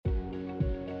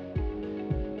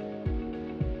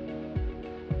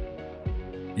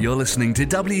You're listening to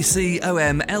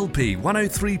WCOM LP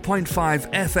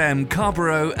 103.5 FM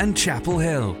Carborough and Chapel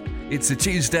Hill. It's a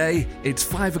Tuesday, it's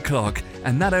 5 o'clock,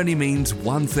 and that only means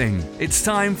one thing. It's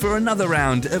time for another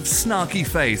round of Snarky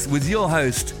Faith with your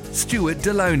host, Stuart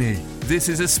Deloney. This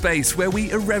is a space where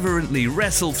we irreverently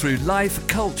wrestle through life,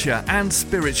 culture, and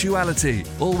spirituality,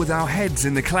 all with our heads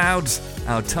in the clouds,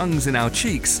 our tongues in our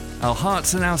cheeks, our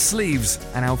hearts in our sleeves,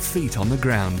 and our feet on the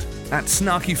ground. At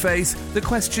Snarky Faith, the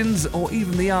questions or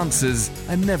even the answers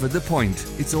are never the point.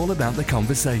 It's all about the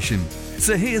conversation.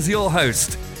 So here's your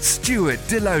host, Stuart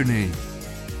Deloney.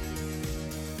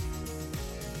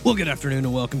 Well, good afternoon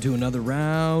and welcome to another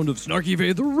round of Snarky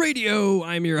Faith Radio.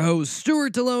 I'm your host,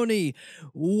 Stuart Deloney.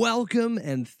 Welcome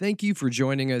and thank you for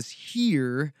joining us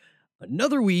here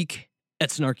another week at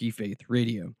Snarky Faith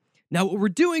Radio. Now, what we're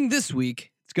doing this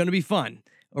week, it's going to be fun.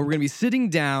 We're going to be sitting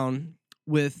down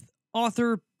with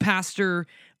author, pastor,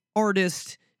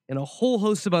 artist, and a whole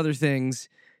host of other things,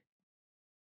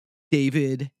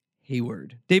 David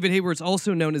Hayward. David Hayward's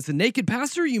also known as the Naked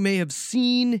Pastor. You may have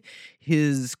seen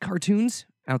his cartoons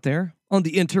out there on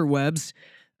the interwebs.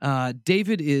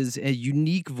 David is a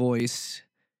unique voice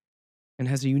and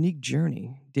has a unique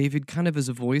journey. David kind of is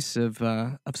a voice of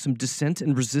some dissent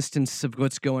and resistance of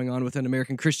what's going on within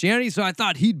American Christianity, so I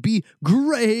thought he'd be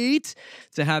great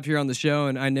to have here on the show,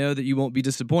 and I know that you won't be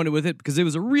disappointed with it because it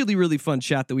was a really, really fun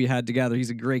chat that we had together. He's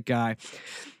a great guy.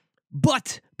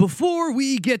 But before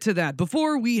we get to that,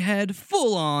 before we head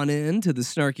full on into the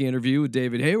snarky interview with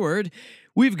David Hayward,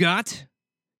 we've got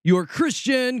your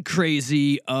Christian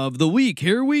Crazy of the Week.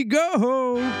 Here we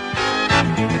go.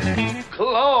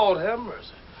 Lord have mercy.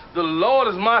 The Lord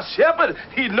is my shepherd.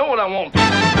 He know what I want.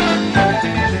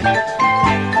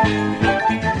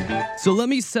 So let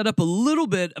me set up a little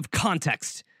bit of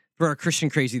context for our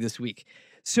Christian Crazy this week.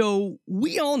 So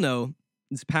we all know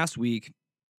this past week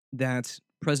that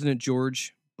President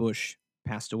George Bush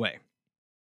passed away.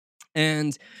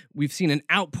 And we've seen an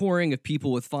outpouring of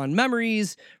people with fond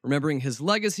memories, remembering his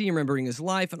legacy, remembering his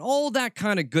life, and all that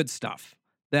kind of good stuff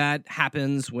that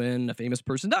happens when a famous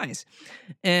person dies.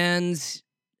 And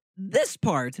this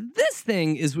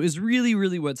thing is really,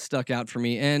 really what stuck out for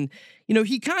me. And, you know,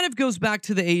 he kind of goes back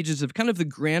to the ages of kind of the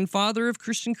grandfather of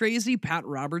Christian Crazy, Pat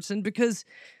Robertson, because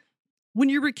when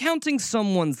you're recounting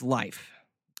someone's life,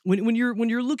 when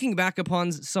you're looking back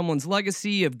upon someone's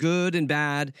legacy of good and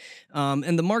bad,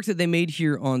 and the mark that they made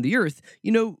here on the earth,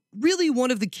 you know, really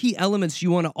one of the key elements you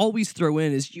want to always throw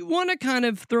in is you want to kind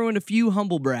of throw in a few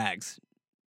humble brags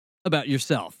about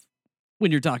yourself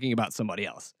when you're talking about somebody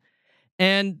else.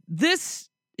 And this,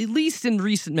 at least in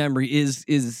recent memory,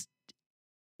 is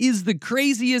the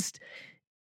craziest,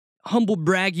 humble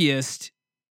braggiest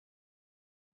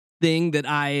thing that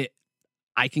I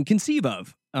can conceive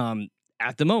of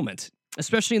at the moment,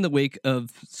 especially in the wake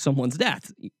of someone's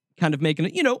death, kind of making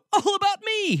it, you know, all about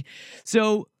me.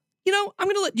 So, you know, I'm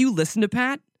going to let you listen to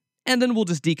Pat, and then we'll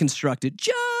just deconstruct it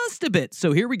just a bit.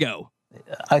 So here we go.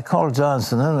 I called John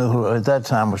Sununu, who at that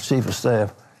time was chief of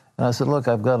staff, and I said, look,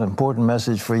 I've got an important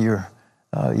message for your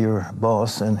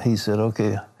boss. And he said,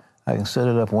 okay, I can set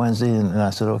it up Wednesday. And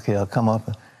I said, okay, I'll come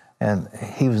up. And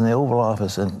he was in the Oval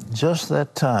Office. And just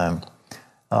that time,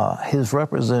 his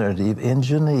representative in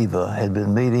Geneva had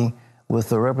been meeting with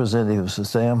the representative of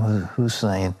Saddam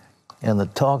Hussein, and the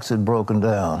talks had broken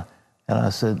down. And I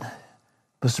said,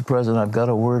 Mr. President, I've got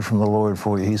a word from the Lord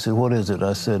for you. He said, what is it?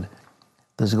 I said,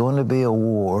 there's going to be a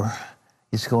war.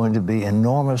 It's going to be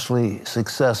enormously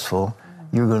successful.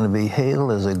 You're going to be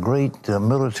hailed as a great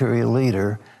military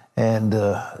leader, and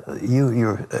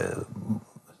your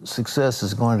success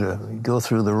is going to go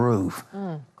through the roof.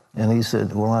 And he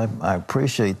said, well, I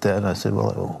appreciate that. And I said,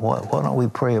 well, why don't we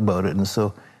pray about it? And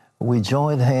so we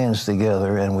joined hands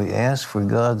together, and we asked for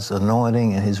God's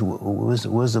anointing and his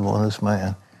wisdom on this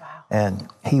man. Wow. And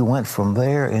he went from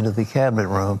there into the cabinet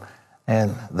room,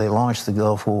 and they launched the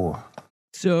Gulf War.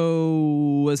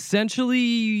 So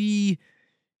essentially,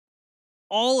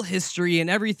 all history and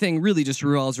everything really just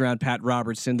revolves around Pat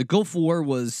Robertson. The Gulf War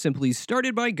was simply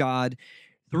started by God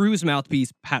through his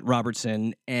mouthpiece, Pat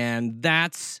Robertson, and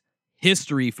that's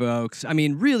history, folks. I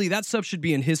mean, really, that stuff should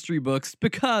be in history books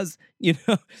because, you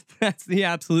know, that's the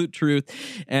absolute truth.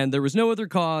 And there was no other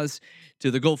cause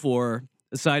to the Gulf War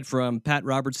aside from Pat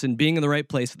Robertson being in the right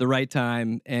place at the right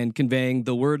time and conveying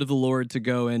the word of the Lord to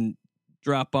go and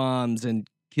drop bombs and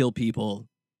kill people.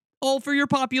 All for your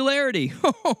popularity.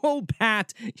 Oh,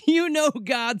 Pat, you know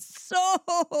God so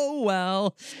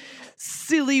well.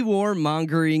 Silly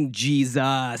warmongering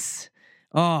Jesus.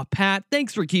 Oh, Pat,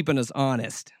 thanks for keeping us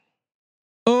honest.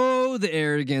 Oh, the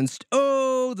arrogance.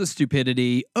 Oh, the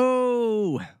stupidity.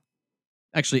 Oh,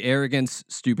 Actually, arrogance,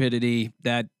 stupidity,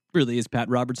 that really is Pat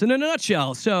Robertson in a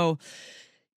nutshell. So,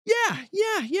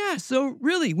 yeah. So,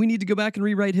 really, we need to go back and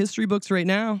rewrite history books right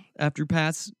now after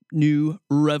Pat's new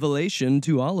revelation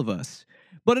to all of us.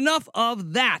 But enough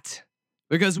of that,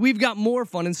 because we've got more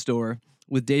fun in store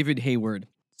with David Hayward.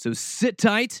 So sit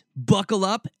tight, buckle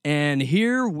up, and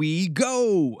here we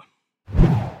go.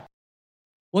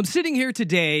 Well, I'm sitting here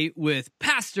today with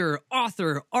pastor,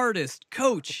 author, artist,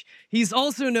 coach. He's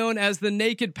also known as the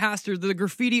Naked Pastor, the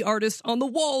graffiti artist on the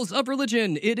walls of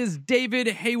religion. It is David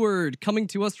Hayward, coming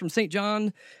to us from St.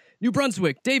 John, New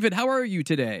Brunswick. David, how are you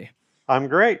today? I'm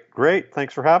great.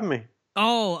 Thanks for having me.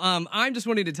 Oh, I'm just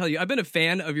wanting to tell you, I've been a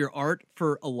fan of your art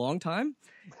for a long time.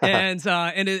 And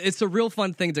it's a real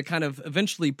fun thing to kind of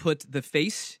eventually put the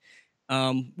face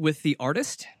with the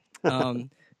artist.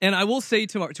 And I will say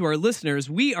to our listeners,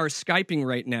 we are Skyping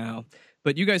right now,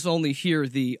 but you guys only hear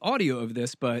the audio of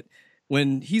this. But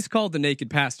when he's called the Naked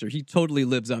Pastor, he totally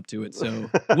lives up to it. So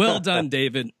well done,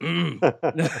 David. No,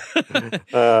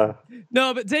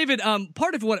 but David,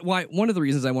 part of one of the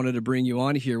reasons I wanted to bring you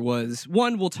on here was,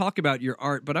 one, we'll talk about your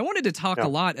art, but I wanted to talk a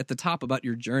lot at the top about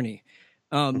your journey,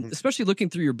 especially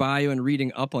looking through your bio and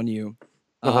reading up on you.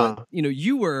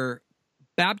 You were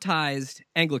baptized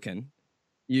Anglican.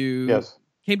 Yes.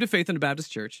 Came to faith in a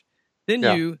Baptist church. Then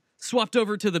you swapped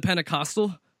over to the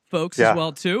Pentecostal folks as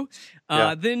well too.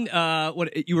 Then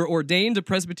you were ordained a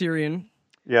Presbyterian.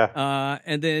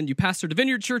 And then you pastored a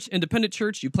Vineyard Church, independent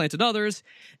church. You planted others,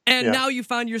 and now you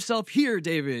find yourself here,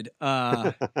 David.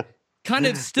 Kind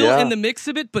of still in the mix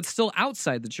of it, but still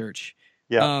outside the church.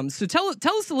 So tell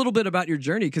us a little bit about your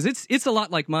journey, because it's a lot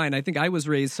like mine. I think I was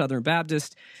raised Southern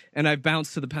Baptist, and I've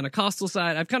bounced to the Pentecostal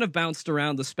side. I've kind of bounced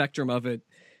around the spectrum of it.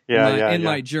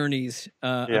 My journeys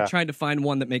of trying to find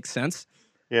one that makes sense.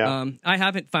 I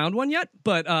haven't found one yet,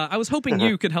 but I was hoping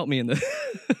you could help me in this.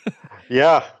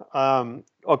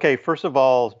 Okay, first of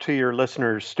all, to your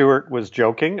listeners, Stuart was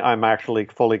joking. I'm actually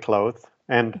fully clothed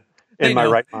and in my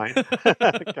right mind.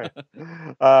 Okay.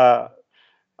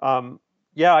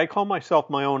 I call myself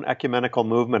my own ecumenical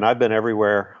movement. I've been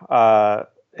everywhere.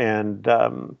 And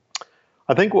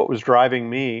I think what was driving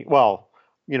me,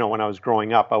 when I was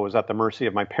growing up, I was at the mercy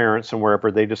of my parents and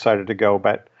wherever they decided to go.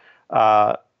 But,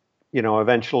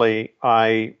 eventually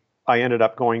I ended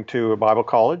up going to a Bible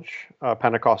college,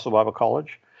 Pentecostal Bible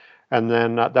College. And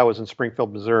then that was in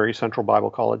Springfield, Missouri, Central Bible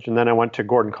College. And then I went to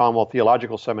Gordon Conwell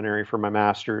Theological Seminary for my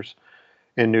master's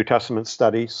in New Testament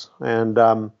studies. And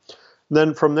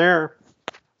then from there,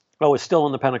 I was still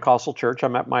in the Pentecostal church. I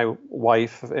met my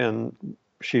wife, and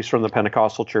she's from the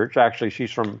Pentecostal church. Actually,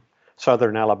 she's from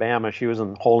Southern Alabama. She was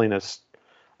in Holiness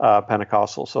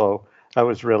Pentecostal, so that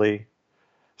was really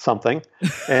something.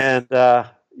 And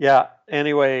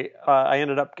anyway, I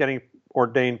ended up getting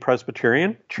ordained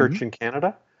Presbyterian church in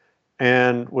Canada,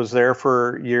 and was there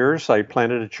for years. I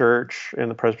planted a church in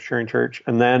the Presbyterian church,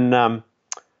 and then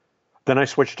I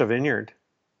switched to Vineyard,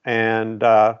 and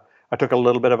I took a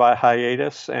little bit of a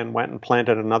hiatus and went and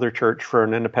planted another church for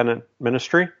an independent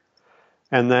ministry.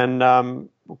 And then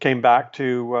came back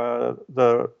to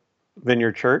the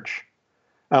Vineyard Church.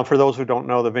 For those who don't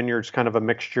know, the Vineyard's kind of a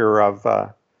mixture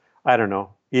of,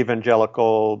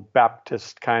 evangelical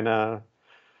Baptist kind of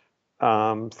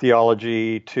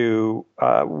theology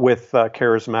with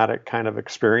charismatic kind of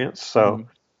experience. So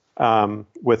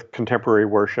with contemporary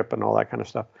worship and all that kind of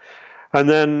stuff. And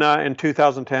then in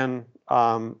 2010,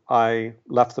 I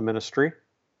left the ministry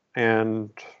and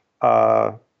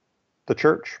the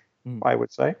church. I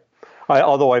would say,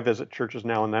 although I visit churches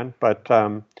now and then, but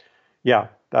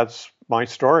that's my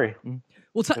story.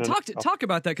 Well, talk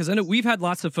about that, because I know we've had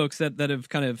lots of folks that have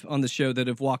kind of on the show that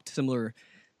have walked similar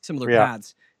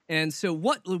paths. And so,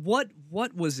 what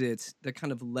was it that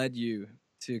kind of led you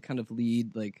to kind of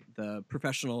lead like the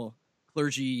professional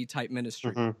clergy type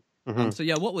ministry? Tell us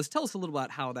a little about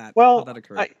how that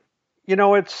occurred.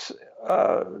 It's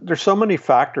there's so many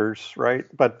factors, right?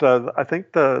 But I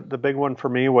think the big one for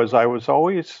me was I was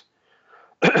always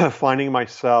finding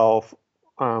myself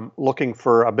looking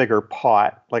for a bigger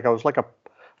pot. Like I was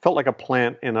felt like a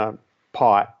plant in a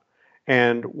pot,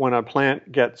 and when a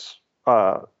plant gets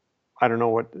I don't know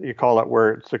what you call it,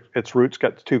 where its roots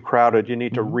get too crowded, you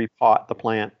need to repot the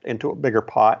plant into a bigger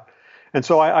pot. And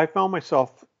so I found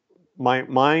myself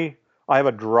I have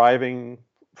a driving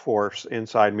force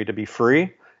inside me to be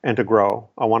free and to grow.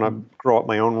 I want to grow at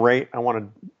my own rate. I want to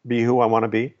be who I want to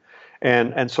be.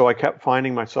 And so I kept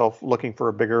finding myself looking for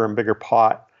a bigger and bigger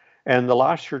pot. And the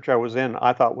last church I was in,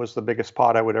 I thought was the biggest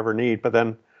pot I would ever need. But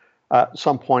then at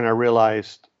some point I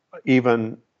realized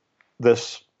even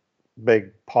this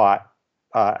big pot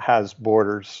has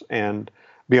borders, and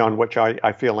beyond which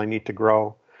I feel I need to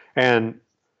grow. And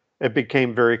it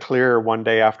became very clear one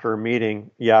day after a meeting,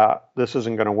 yeah, this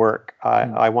isn't going to work.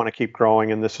 I want to keep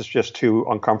growing, and this is just too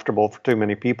uncomfortable for too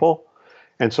many people.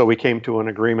 And so we came to an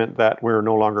agreement that we're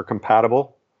no longer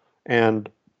compatible and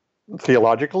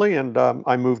theologically, and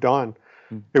I moved on.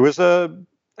 It was a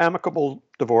amicable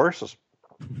divorce,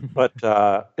 but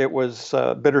it was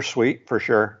bittersweet for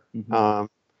sure.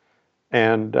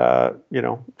 And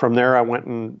from there I went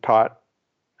and taught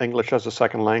English as a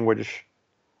second language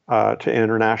to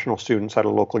international students at a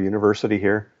local university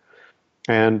here.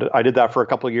 And I did that for a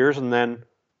couple of years, and then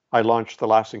I launched The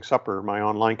Lasting Supper, my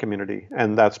online community,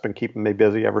 and that's been keeping me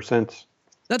busy ever since.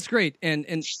 That's great. And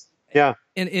yeah.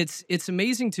 And it's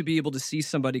amazing to be able to see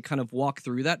somebody kind of walk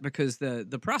through that, because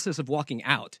the process of walking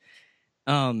out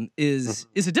is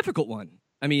a difficult one.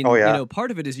 I mean,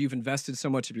 part of it is you've invested so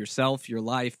much of yourself, your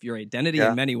life, your identity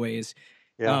in many ways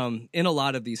in a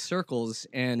lot of these circles.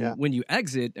 And when you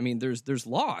exit, I mean, there's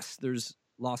loss. There's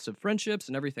loss of friendships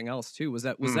and everything else too. Was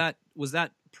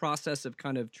that process of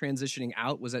kind of transitioning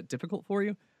out, was that difficult for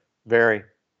you? Very.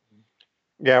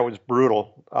 Yeah, it was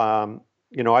brutal.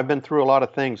 I've been through a lot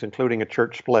of things, including a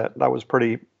church split. That was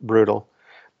pretty brutal.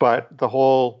 But the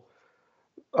whole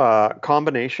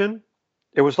combination,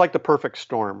 it was like the perfect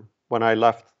storm when I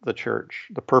left the church.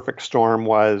 The perfect storm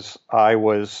was I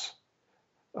was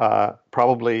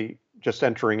probably just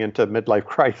entering into midlife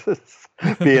crisis,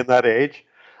 being that age.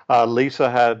 Lisa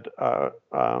had,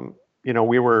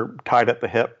 we were tied at the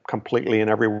hip completely in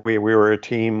every way. We were a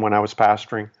team when I was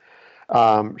pastoring.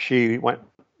 She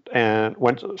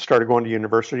started going to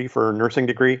university for a nursing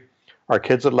degree. Our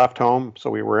kids had left home, so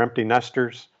we were empty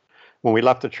nesters. When we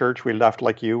left the church, we left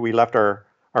like you. We left our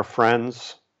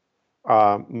friends,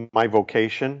 my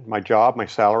vocation, my job, my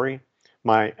salary,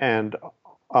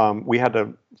 we had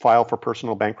to file for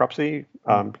personal bankruptcy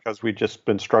because we'd just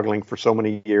been struggling for so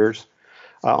many years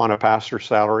on a pastor's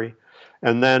salary.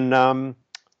 And then on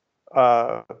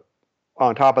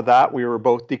top of that, we were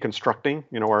both deconstructing.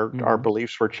 Our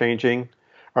beliefs were changing.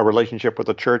 Our relationship with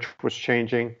the church was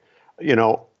changing.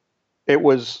 It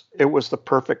was the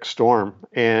perfect storm,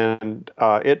 and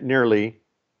it nearly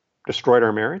destroyed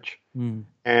our marriage.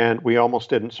 And we almost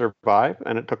didn't survive.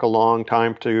 And it took a long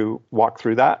time to walk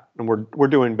through that. And we're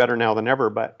doing better now than ever.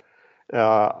 But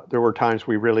there were times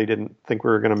we really didn't think we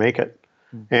were going to make it.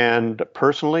 And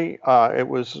personally, it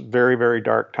was very, very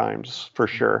dark times for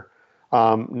sure.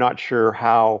 Not sure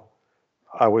how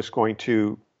I was going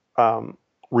to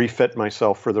refit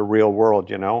myself for the real world.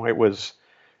 It was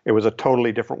a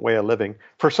totally different way of living.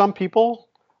 For some people,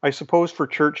 I suppose for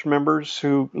church members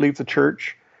who leave the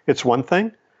church, it's one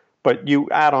thing. But you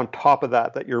add on top of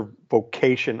that your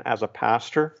vocation as a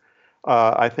pastor,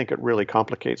 I think it really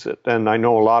complicates it. And I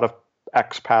know a lot of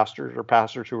ex-pastors or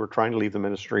pastors who are trying to leave the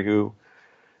ministry who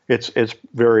it's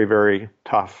very, very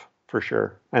tough for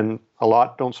sure. And a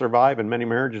lot don't survive, and many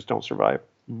marriages don't survive.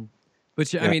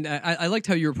 But I mean, I liked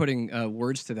how you were putting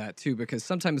words to that too, because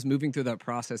sometimes moving through that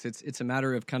process, it's a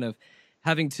matter of kind of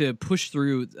having to push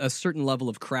through a certain level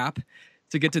of crap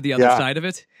to get to the other side of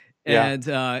it. And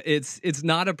it's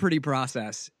not a pretty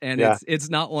process, and it's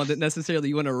not one that necessarily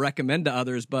you want to recommend to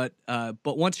others. But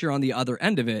once you're on the other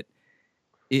end of it,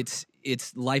 it's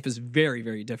life is very,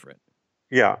 very different.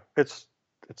 Yeah, it's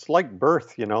like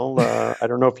birth, I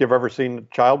don't know if you've ever seen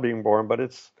a child being born, but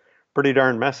it's pretty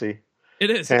darn messy. It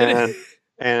is. And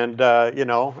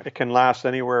it can last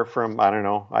anywhere from, I don't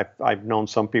know, I've known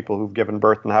some people who've given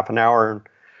birth in half an hour, and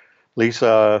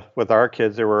Lisa, with our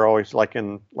kids, they were always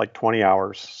in 20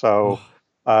 hours. So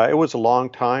it was a long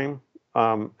time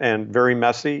and very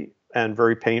messy and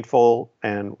very painful.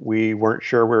 And we weren't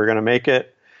sure we were going to make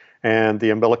it. And the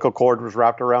umbilical cord was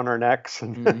wrapped around our necks.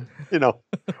 And,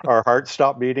 our hearts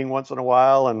stopped beating once in a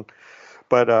while.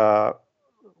 But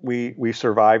we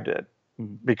survived it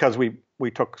because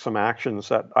we took some actions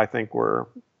that I think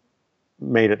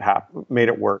made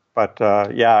it work. But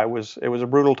it was a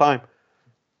brutal time.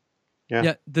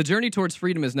 Yeah, the journey towards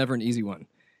freedom is never an easy one.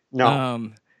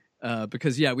 No.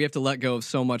 Because we have to let go of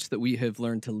so much that we have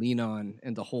learned to lean on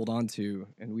and to hold on to,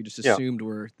 and we just assumed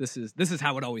this is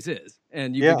how it always is.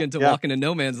 And you begin to walk into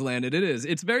no man's land, and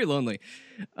it's very lonely.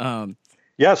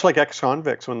 It's like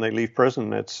ex-convicts when they leave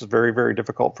prison. It's very, very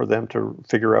difficult for them to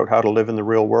figure out how to live in the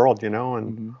real world,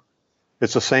 and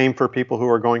it's the same for people who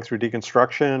are going through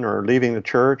deconstruction or leaving the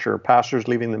church or pastors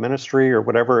leaving the ministry or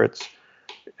whatever. It's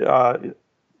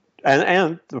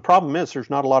And the problem is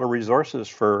there's not a lot of resources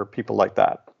for people like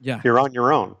that. Yeah. You're on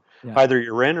your own. Yeah. Either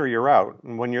you're in or you're out.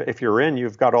 And if you're in,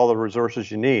 you've got all the resources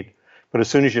you need. But as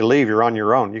soon as you leave, you're on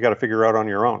your own. You got to figure out on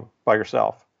your own by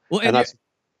yourself. Well, and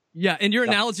Yeah, and your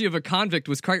analogy of a convict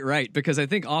was quite right, because I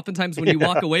think oftentimes when you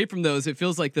walk away from those, it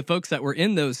feels like the folks that were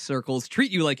in those circles treat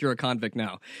you like you're a convict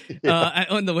now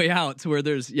on the way out, to where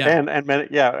there's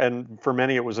and for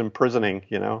many it was imprisoning.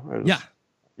 It was,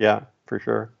 for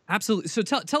sure. Absolutely. So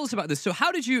tell us about this. So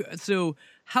how did you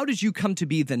come to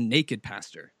be the Naked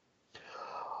Pastor?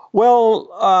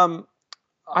 Well,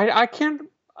 I can't.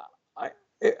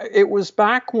 It was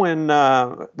back when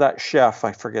that chef,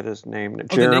 I forget his name,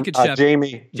 the Naked Chef,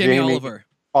 Jamie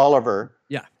Oliver,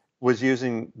 was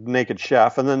using Naked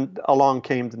Chef, and then along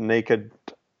came the Naked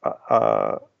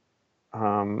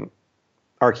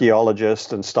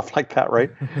archaeologist and stuff like that,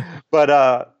 right? But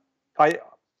I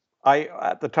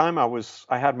at the time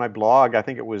I had my blog. I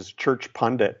think it was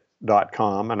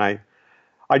churchpundit.com, and I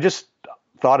just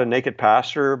thought a Naked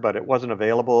Pastor, but it wasn't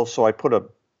available, so I put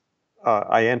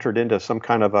I entered into some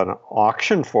kind of an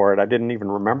auction for it. I didn't even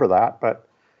remember that, but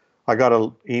I got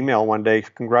an email one day,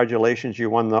 congratulations, you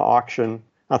won the auction.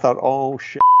 I thought, oh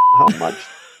shit, how much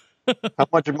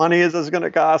money is this going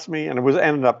to cost me? And it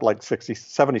ended up like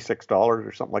 $76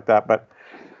 or something like that. But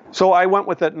so I went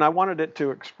with it, and I wanted it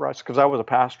to express, because I was a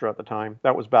pastor at the time.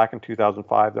 That was back in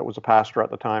 2005. That was a pastor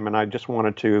at the time, and I just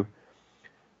wanted to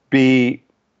be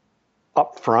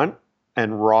upfront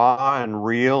and raw and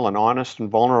real and honest and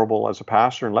vulnerable as a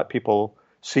pastor, and let people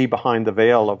see behind the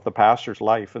veil of the pastor's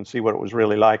life and see what it was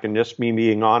really like. And just me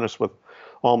being honest with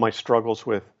all my struggles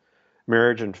with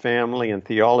marriage and family and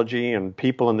theology and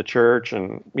people in the church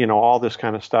and, all this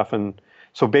kind of stuff. And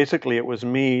so basically it was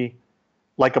me,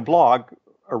 like a blog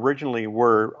originally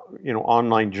were,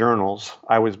 online journals.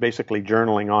 I was basically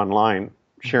journaling online,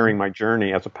 sharing my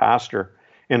journey as a pastor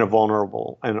in a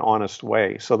vulnerable and honest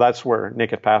way. So that's where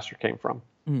Naked Pastor came from.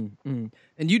 Mm-hmm.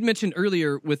 And you'd mentioned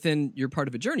earlier within your part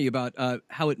of a journey about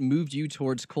how it moved you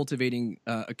towards cultivating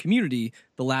a community,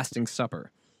 the Lasting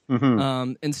Supper.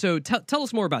 Mm-hmm. And so tell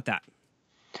us more about that.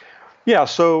 Yeah,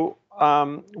 so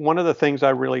one of the things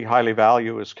I really highly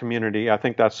value is community. I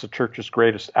think that's the church's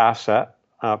greatest asset,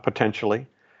 potentially.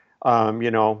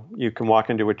 You can walk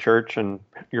into a church and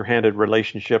you're handed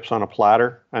relationships on a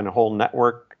platter and a whole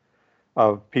network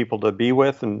of people to be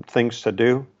with and things to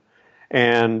do.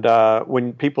 And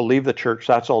when people leave the church,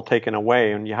 that's all taken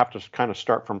away, and you have to kind of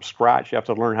start from scratch. You have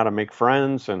to learn how to make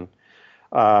friends, and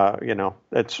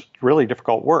it's really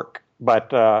difficult work.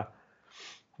 But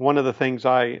one of the things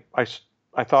I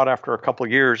thought after a couple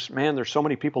of years, man, there's so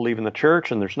many people leaving the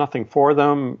church, and there's nothing for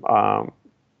them,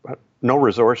 no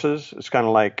resources. It's kind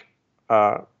of like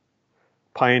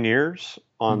pioneers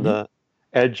on the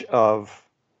edge of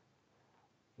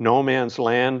no man's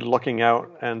land, looking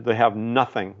out, and they have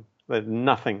nothing.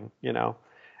 And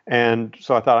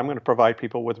so I thought, I'm going to provide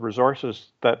people with resources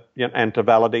that, and to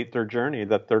validate their journey,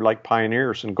 that they're like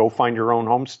pioneers, and go find your own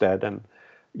homestead, and,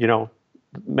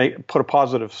 put a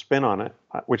positive spin on it,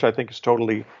 which I think is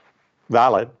totally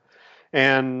valid.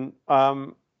 And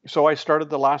so I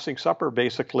started the Lasting Supper,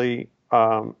 basically,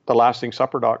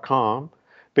 thelastingsupper.com,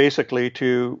 basically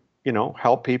to,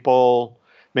 help people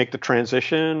make the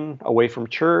transition away from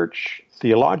church,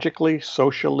 theologically,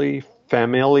 socially,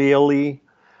 familially,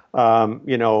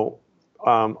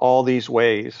 all these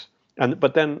ways.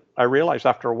 But then I realized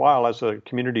after a while, as a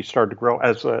community started to grow,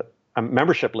 as a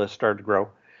membership list started to grow,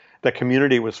 that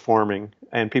community was forming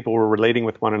and people were relating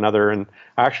with one another. And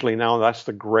actually now that's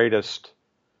the greatest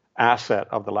asset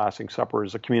of the Lasting Supper,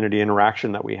 is the community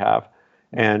interaction that we have.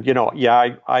 And,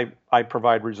 I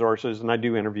provide resources and I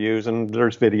do interviews and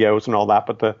there's videos and all that,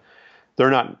 but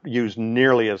they're not used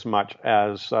nearly as much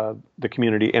as the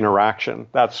community interaction.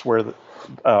 That's where the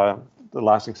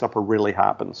Lasting Supper really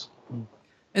happens.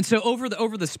 And so over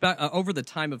the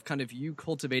time of kind of you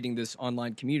cultivating this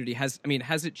online community, has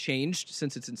it changed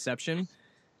since its inception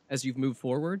as you've moved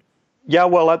forward? Yeah,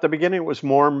 well, at the beginning it was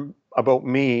more about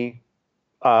me.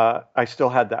 I still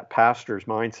had that pastor's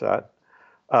mindset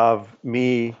of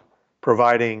me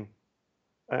providing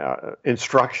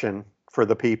instruction for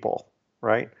the people,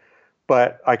 right?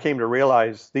 But I came to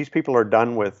realize these people are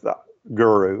done with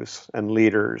gurus and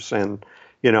leaders and,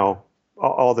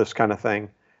 all this kind of thing.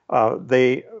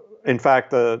 In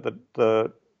fact,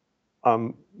 the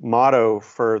motto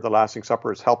for the Lasting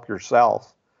Supper is help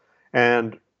yourself.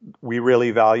 And we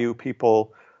really value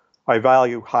people. I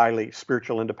value highly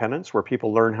spiritual independence, where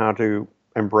people learn how to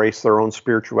embrace their own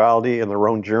spirituality and their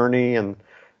own journey, and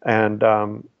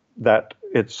that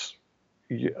it's,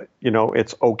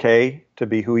 it's okay to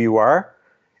be who you are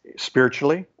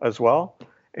spiritually as well.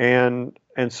 And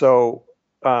so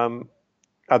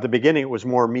at the beginning, it was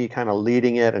more me kind of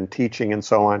leading it and teaching and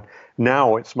so on.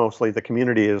 Now it's mostly the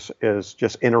community is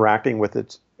just interacting with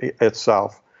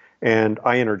itself and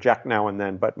I interject now and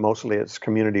then, but mostly it's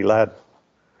community led.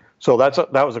 So that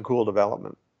was a cool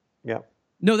development. Yeah.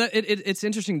 No, that it's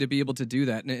interesting to be able to do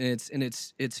that, and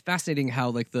it's fascinating how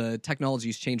like the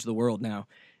technology's changed the world now,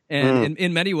 and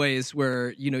in many ways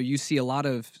where you see a lot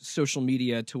of social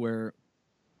media to where,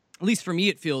 at least for me,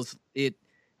 it feels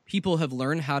people have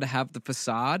learned how to have the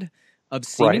facade of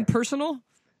seeming personal,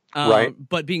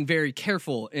 but being very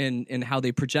careful in how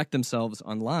they project themselves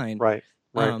online. Right.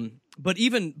 But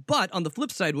on the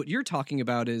flip side, what you're talking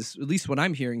about is, at least what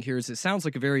I'm hearing here, is it sounds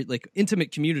like a very like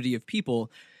intimate community of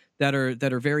people that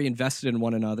are very invested in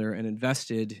one another and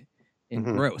invested in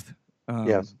growth.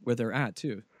 Where they're at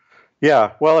too.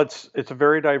 Yeah, well, it's a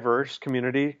very diverse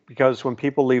community, because when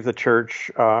people leave the church,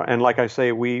 and like I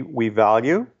say, we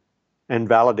value and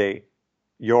validate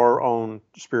your own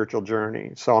spiritual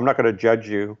journey. So I'm not going to judge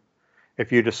you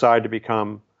if you decide to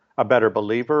become a better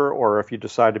believer, or if you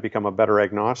decide to become a better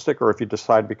agnostic, or if you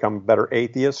decide to become a better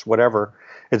atheist, whatever.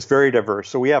 It's very diverse.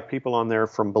 So we have people on there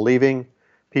from believing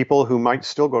people who might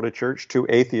still go to church to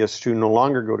atheists who no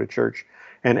longer go to church,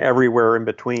 and everywhere in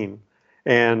between.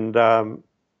 And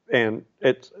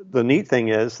it's the neat thing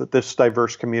is that this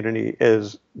diverse community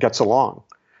gets along.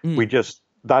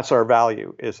 That's our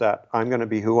value, is that I'm going to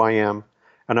be who I am,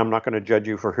 and I'm not going to judge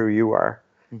you for who you are.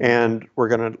 And we're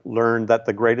going to learn that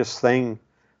the greatest thing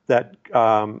that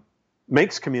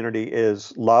makes community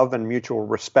is love and mutual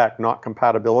respect, not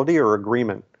compatibility or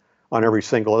agreement on every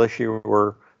single issue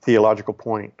or theological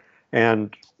point.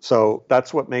 And so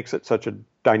that's what makes it such a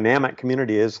dynamic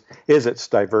community is its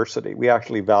diversity. We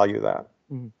actually value that.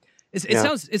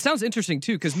 It sounds interesting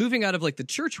too, because moving out of like the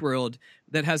church world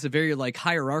that has a very like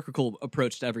hierarchical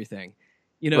approach to everything,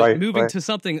 moving to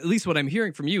something, at least what I'm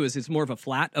hearing from you, is it's more of a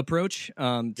flat approach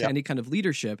to any kind of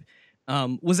leadership.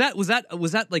 Was that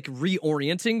like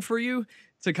reorienting for you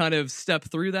to kind of step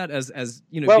through that as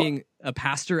being a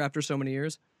pastor after so many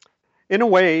years? In a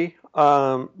way,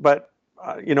 but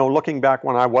looking back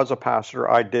when I was a pastor,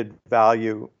 I did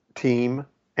value team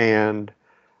and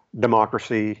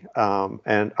democracy,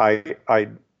 and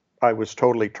I was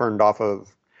totally turned off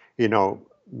of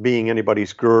being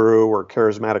anybody's guru or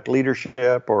charismatic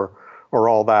leadership or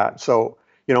all that. So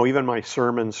even my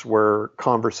sermons were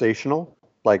conversational.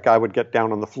 Like I would get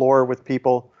down on the floor with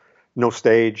people, no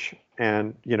stage,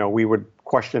 and we would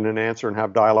question and answer and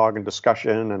have dialogue and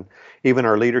discussion. And even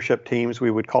our leadership teams, we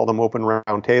would call them open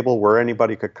round table, where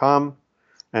anybody could come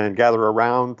and gather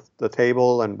around the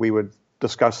table, and we would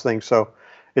discuss things. So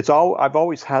I've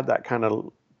always had that kind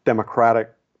of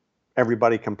democratic,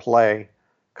 everybody can play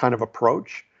kind of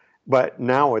approach. But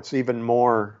now it's even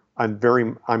more,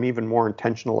 I'm even more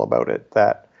intentional about it,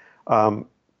 that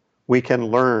we can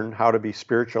learn how to be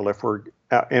spiritual if we're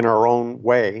in our own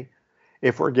way,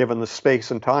 if we're given the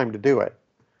space and time to do it,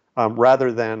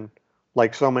 rather than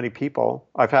like so many people.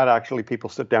 I've had actually people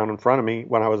sit down in front of me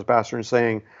when I was a pastor and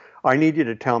saying, I need you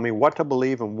to tell me what to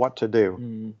believe and what to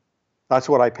do. That's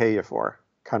what I pay you for,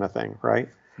 kind of thing, right?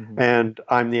 And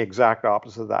I'm the exact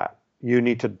opposite of that. You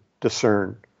need to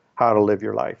discern how to live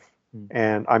your life,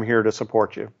 and I'm here to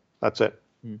support you. That's it.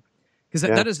 Because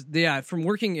that is, from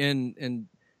working in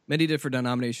many different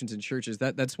denominations and churches,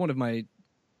 that's one of my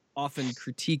often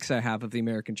critiques I have of the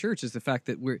American church, is the fact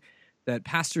that that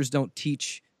pastors don't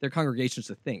teach their congregations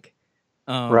to think.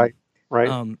 Right.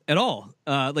 At all.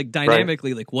 Like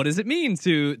dynamically, like what does it mean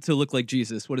to look like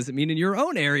Jesus? What does it mean in your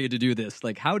own area to do this?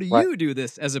 Like how do you do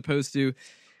this, as opposed to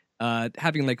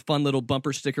having like fun little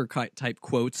bumper sticker type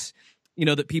quotes,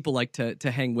 that people like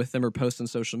to hang with them or post on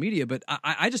social media. But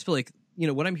I just feel like,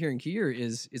 what I'm hearing here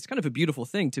is it's kind of a beautiful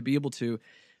thing to be able to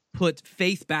put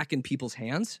faith back in people's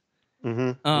hands.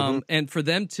 And for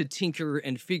them to tinker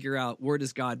and figure out, where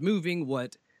is God moving?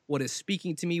 What is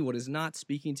speaking to me? What is not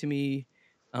speaking to me?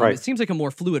 It seems like a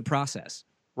more fluid process.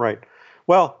 Right.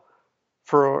 Well,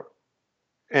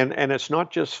 and it's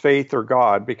not just faith or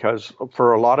God, because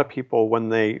for a lot of people, when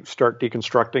they start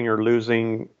deconstructing or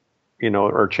losing,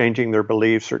 or changing their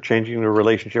beliefs or changing their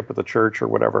relationship with the church or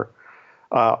whatever,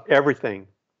 everything,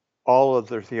 all of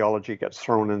their theology gets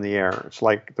thrown in the air. It's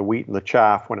like the wheat and the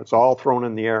chaff. When it's all thrown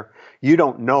in the air, you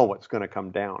don't know what's going to come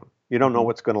down. You don't know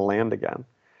what's going to land again.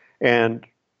 And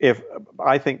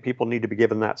I think people need to be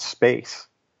given that space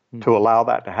to allow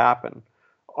that to happen.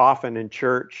 Often in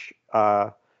church,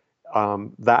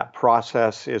 that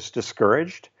process is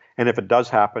discouraged. And if it does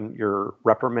happen, you're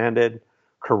reprimanded,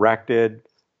 corrected,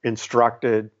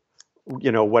 instructed,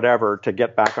 whatever, to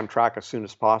get back on track as soon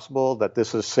as possible, that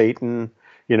this is Satan,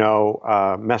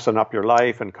 messing up your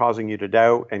life and causing you to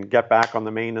doubt, and get back on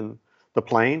the main and the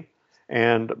plane.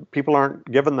 And people aren't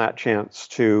given that chance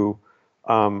to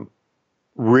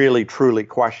really truly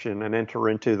question and enter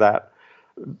into that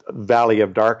valley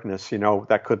of darkness,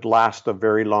 that could last a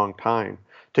very long time,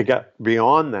 to get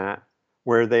beyond that,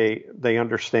 where they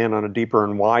understand on a deeper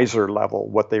and wiser level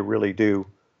what they really do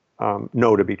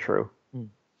know to be true.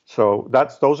 So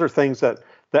those are things that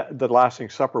the Lasting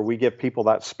Supper, we give people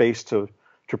that space to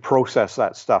process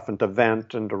that stuff and to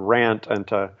vent and to rant and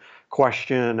to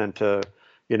question and to,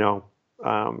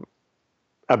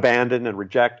 abandon and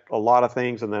reject a lot of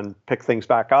things and then pick things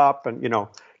back up and,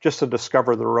 just to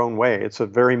discover their own way. It's a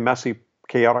very messy,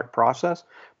 chaotic process,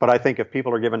 but I think if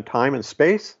people are given time and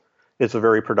space, it's a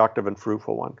very productive and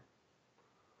fruitful one.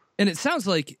 And it sounds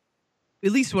like,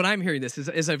 at least what I'm hearing this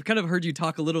is I've kind of heard you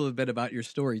talk a little bit about your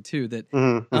story too, that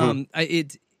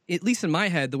at least in my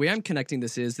head, the way I'm connecting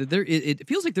this is that it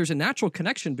feels like there's a natural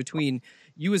connection between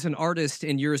you as an artist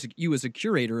and you as a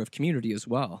curator of community as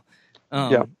well.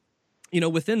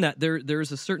 Within that,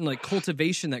 there's a certain like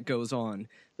cultivation that goes on.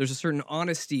 There's a certain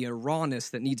honesty and rawness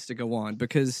that needs to go on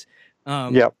because,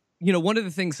 one of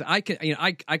the things I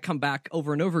come back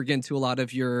over and over again to a lot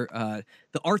of your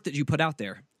the art that you put out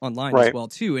there online as well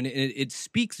too, and it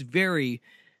speaks very,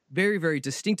 very, very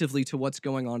distinctively to what's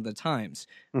going on at the times.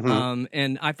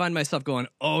 And I find myself going,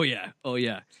 oh yeah, or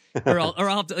I'll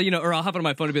have to, or I'll have it on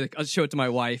my phone and be like, I'll show it to my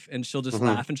wife, and she'll just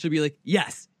laugh, and she'll be like,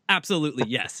 yes. Absolutely,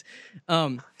 yes.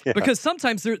 Because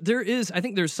sometimes there is, I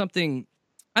think there's something,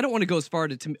 I don't want to go as far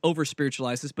to over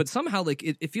spiritualize this, but somehow like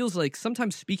it feels like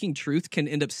sometimes speaking truth can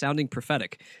end up sounding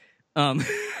prophetic. In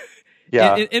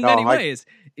many ways,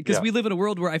 because we live in a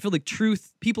world where I feel like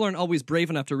people aren't always brave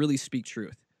enough to really speak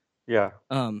truth. Yeah.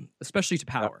 Especially to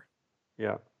power.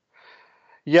 Yeah.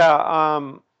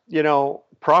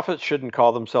 Prophets shouldn't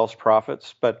call themselves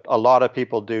prophets, but a lot of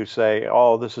people do say,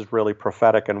 oh, this is really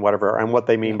prophetic and whatever. And what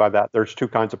they mean by that, there's two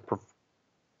kinds of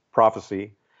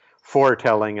prophecy,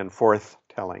 foretelling and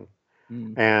forthtelling.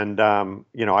 And,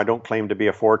 I don't claim to be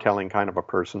a foretelling kind of a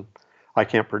person. I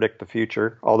can't predict the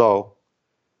future, although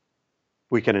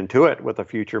we can intuit what the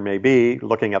future may be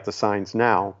looking at the signs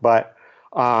now. But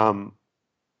a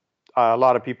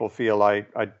lot of people feel I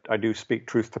do speak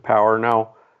truth to power.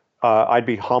 Now, I'd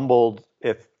be humbled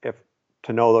if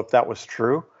to know if that was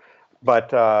true,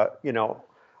 but I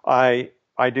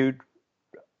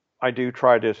do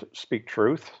try to speak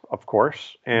truth, of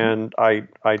course, and I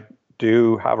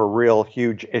do have a real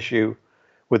huge issue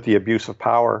with the abuse of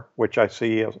power, which I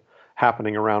see as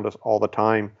happening around us all the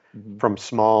time, from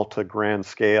small to grand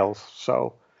scales.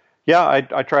 So, I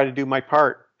try to do my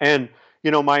part, and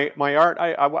my art.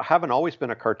 I haven't always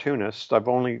been a cartoonist. I've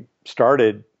only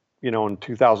started in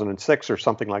 2006 or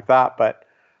something like that. But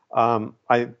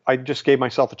I just gave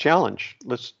myself a challenge.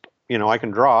 I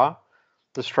can draw.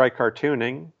 Let's try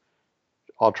cartooning.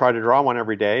 I'll try to draw one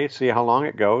every day, see how long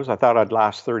it goes. I thought I'd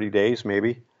last 30 days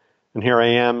maybe. And here I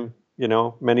am,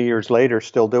 many years later,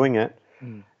 still doing it.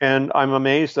 And I'm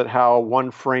amazed at how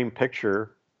one frame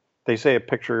picture, they say a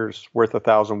picture's worth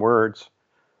 1,000 words.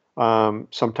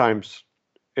 Sometimes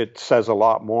it says a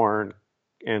lot more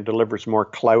and delivers more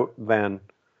clout than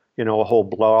a whole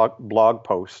blog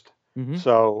post.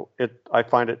 So I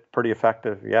find it pretty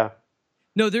effective. Yeah.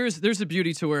 No, there's a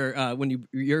beauty to where when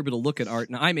you're able to look at art,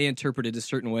 and I may interpret it a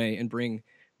certain way and bring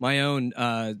my own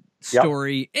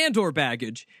story and or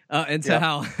baggage into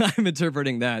how I'm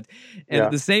interpreting that. And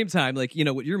at the same time, like,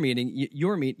 what you're meaning,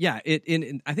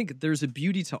 I think there's a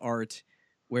beauty to art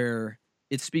where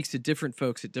it speaks to different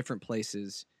folks at different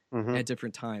places at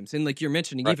different times. And like you're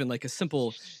mentioning, even like a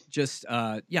simple, just,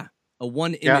 a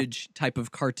one image type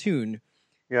of cartoon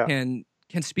can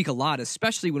speak a lot,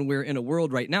 especially when we're in a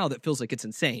world right now that feels like it's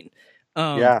insane.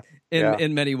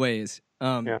 In many ways.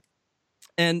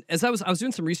 And as I was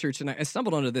doing some research, and I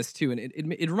stumbled onto this too, and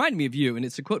it reminded me of you, and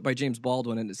it's a quote by James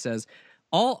Baldwin, and it says,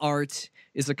 all art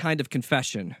is a kind of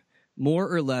confession,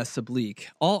 more or less oblique.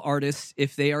 All artists,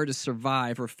 if they are to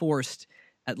survive, are forced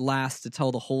at last to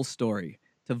tell the whole story,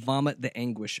 to vomit the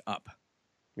anguish up.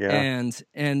 And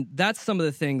that's some of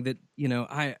the thing that,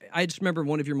 I just remember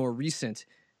one of your more recent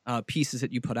pieces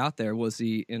that you put out there was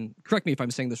and correct me if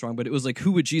I'm saying this wrong, but it was like,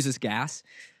 who would Jesus gas?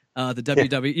 The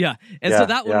WW. And so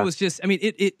that one was just,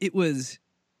 it was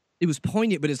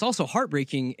poignant, but it's also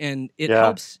heartbreaking. And it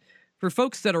helps for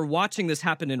folks that are watching this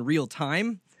happen in real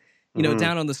time,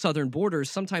 down on the southern borders.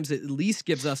 Sometimes it at least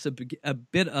gives us a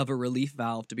bit of a relief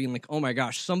valve to being like, oh my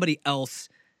gosh, somebody else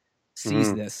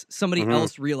sees this. Somebody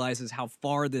else realizes how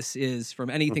far this is from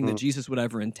anything that Jesus would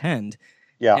ever intend.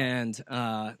 And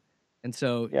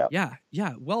so,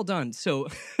 well done. So,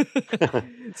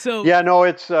 it's,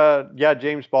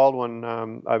 James Baldwin,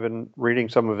 I've been reading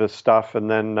some of his stuff, and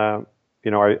then,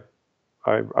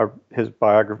 his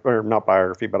biography, or not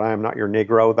biography, but I Am Not Your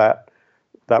Negro,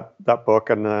 that book,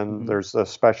 and then there's a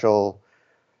special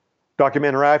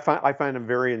documentary. I find him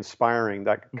very inspiring,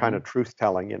 that kind of truth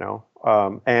telling,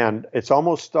 and it's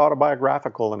almost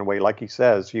autobiographical in a way. Like he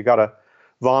says, you got to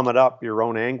vomit up your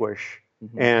own anguish.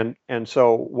 And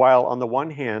so while on the one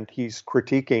hand he's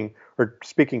critiquing or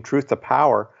speaking truth to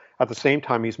power, at the same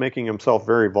time he's making himself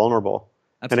very vulnerable.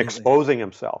 Absolutely. And exposing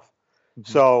himself.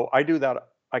 So I do that.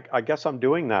 I guess I'm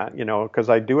doing that, because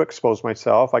I do expose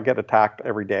myself. I get attacked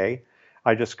every day.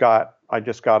 I just got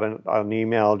an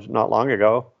email not long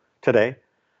ago today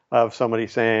of somebody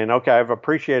saying, "Okay, I've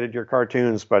appreciated your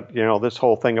cartoons, but this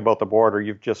whole thing about the border,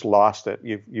 you've just lost it.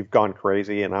 You've gone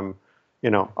crazy, and I'm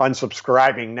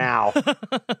unsubscribing now."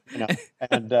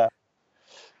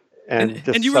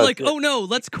 And you were like, "Oh no,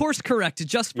 let's course correct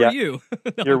just for you."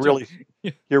 No,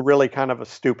 you're really kind of a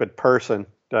stupid person.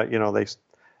 They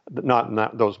not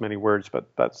in those many words, but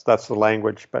that's the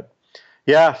language. But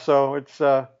yeah, so it's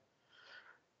a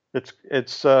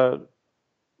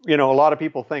lot of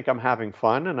people think I'm having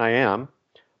fun, and I am,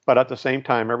 but at the same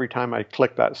time, every time I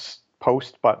click that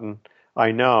post button,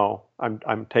 I know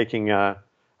I'm taking a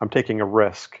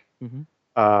risk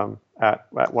at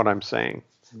what I'm saying.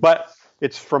 But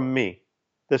it's from me.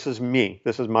 This is me.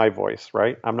 This is my voice,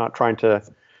 right? I'm not trying to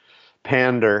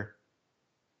pander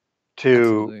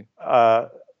to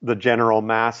the general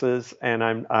masses, and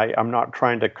I'm not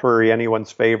trying to curry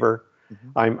anyone's favor.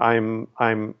 I'm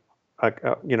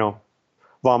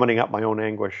vomiting up my own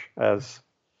anguish, as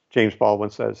James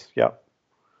Baldwin says. Yeah.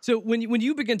 So when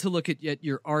you begin to look at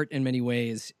your art in many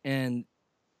ways, and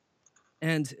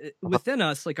within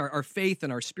us, like our faith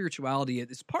and our spirituality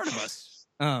is part of us.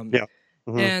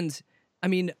 And I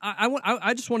mean,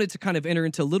 I just wanted to kind of enter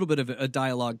into a little bit of a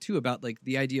dialogue too about like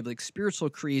the idea of like spiritual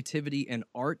creativity and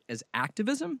art as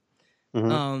activism.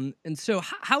 And so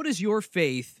how does your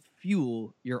faith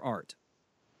fuel your art?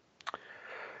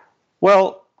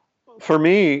 Well, for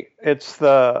me, it's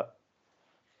the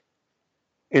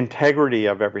integrity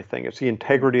of everything. It's the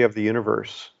integrity of the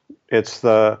universe. It's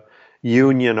the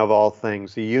union of all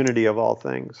things, the unity of all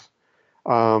things,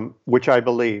 which I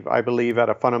believe. I believe at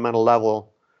a fundamental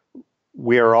level,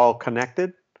 we are all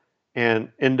connected and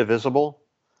indivisible,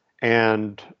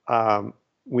 and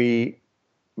we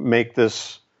make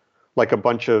this, like a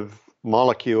bunch of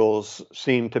molecules,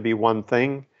 seem to be one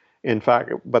thing. In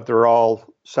fact, but they're all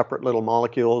separate little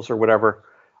molecules or whatever,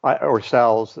 or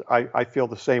cells. I feel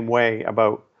the same way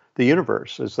about the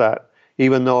universe, is that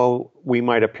even though we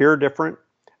might appear different,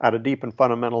 at a deep and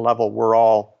fundamental level, we're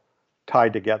all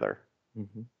tied together.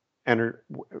 And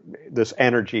this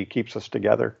energy keeps us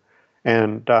together.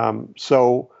 And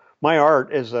so my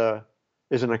art is an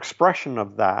expression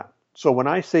of that. So when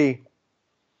I see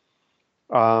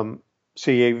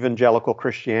evangelical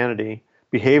Christianity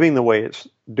behaving the way it's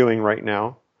doing right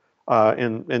now,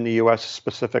 in the U.S.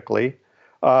 specifically,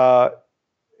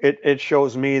 it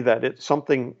shows me that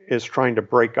something is trying to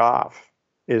break off.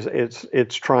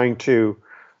 It's trying to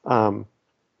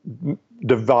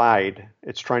divide.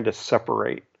 It's trying to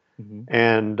separate.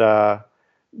 And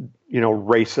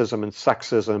racism and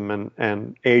sexism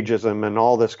and ageism and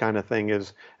all this kind of thing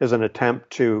is an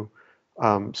attempt to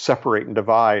separate and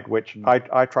divide, which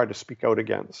I try to speak out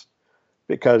against,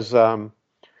 because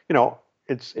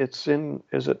it's in,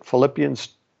 is it Philippians,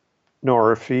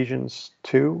 or Ephesians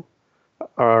 2,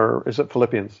 or is it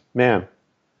Philippians? Man,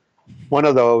 one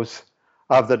of those,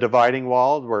 of the dividing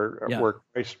wall where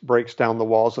Christ breaks down the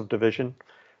walls of division.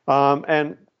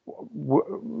 And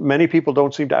many people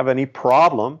don't seem to have any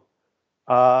problem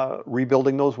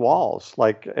rebuilding those walls,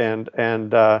 and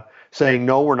saying,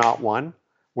 no, we're not one.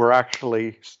 We're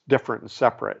actually different and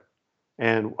separate.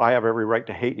 And I have every right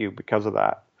to hate you because of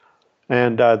that.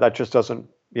 And that just doesn't,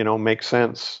 make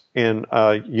sense in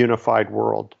a unified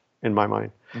world, in my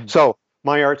mind. So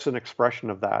my art's an expression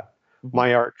of that.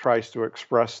 My art tries to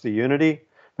express the unity,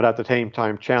 but at the same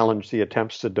time challenge the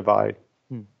attempts to divide.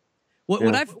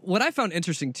 What I found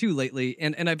interesting too lately,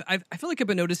 and I feel like I've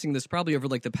been noticing this probably over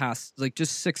like the past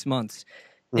just 6 months,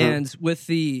 and with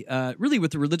the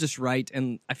with the religious right,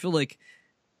 and I feel like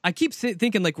I keep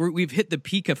thinking like we've hit the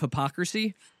peak of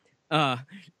hypocrisy,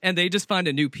 and they just find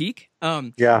a new peak.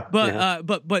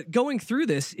 But going through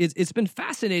this, it's been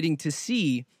fascinating to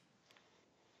see,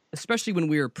 especially when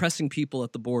we are pressing people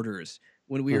at the borders,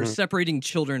 when we are separating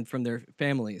children from their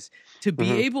families, to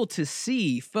be able to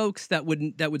see folks that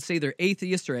would say they're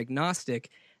atheist or agnostic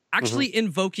actually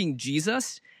invoking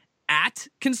Jesus at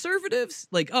conservatives.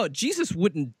 Like, oh, Jesus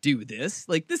wouldn't do this.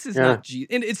 Like, this is not Jesus.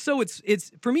 And it's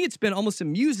for me, it's been almost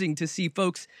amusing to see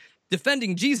folks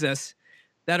defending Jesus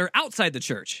that are outside the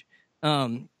church.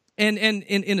 And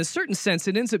in a certain sense,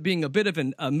 it ends up being a bit of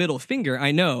a middle finger,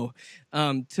 I know,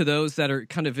 to those that are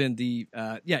kind of in the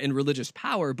in religious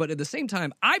power. But at the same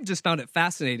time, I've just found it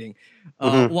fascinating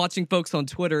watching folks on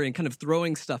Twitter and kind of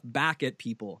throwing stuff back at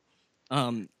people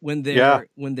when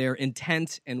their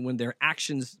intent and when their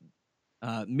actions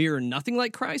mirror nothing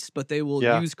like Christ, but they will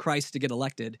use Christ to get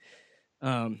elected,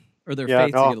 or their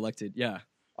faith to get elected. Yeah,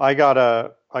 I got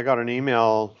an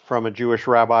email from a Jewish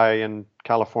rabbi in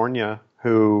California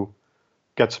who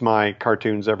gets my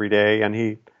cartoons every day, and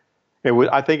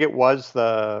I think it was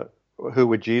the Who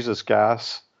Would Jesus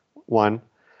Gas one,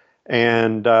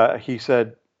 and he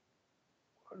said,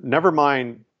 never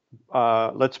mind,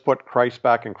 let's put Christ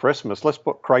back in Christmas, let's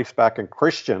put Christ back in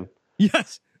Christian.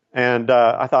 Yes. And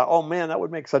I thought, oh man, that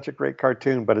would make such a great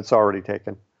cartoon, but it's already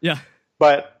taken. Yeah.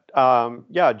 But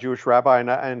Jewish rabbi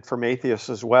and from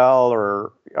atheists as well,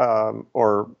 or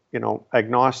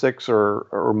agnostics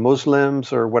or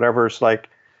Muslims or whatever. It's like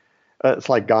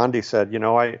Gandhi said,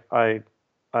 I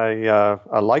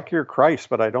like your Christ,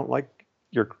 but I don't like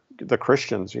the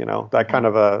Christians. That kind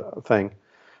of a thing.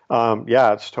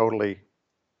 It's totally.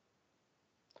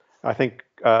 I think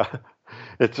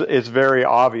it's very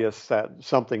obvious that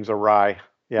something's awry.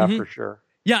 Yeah, for sure.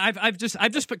 Yeah, I've just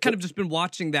kind of been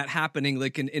watching that happening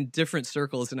like in different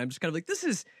circles, and I'm just kind of like, this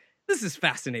is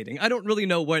fascinating. I don't really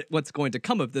know what's going to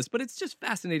come of this, but it's just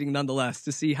fascinating nonetheless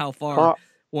to see how far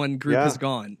one group has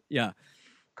gone. Yeah,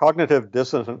 cognitive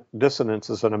dissonance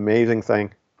is an amazing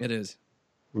thing. It is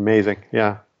amazing.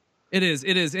 Yeah, it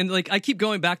is, and like I keep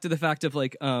going back to the fact of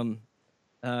like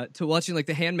to watching like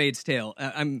The Handmaid's Tale.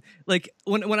 I'm like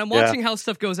when I'm watching how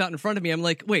stuff goes out in front of me, I'm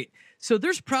like, wait. So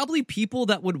there's probably people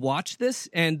that would watch this,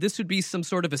 and this would be some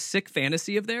sort of a sick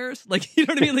fantasy of theirs. Like, you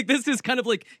know what I mean? Like, this is kind of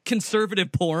like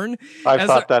conservative porn. I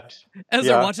thought that. As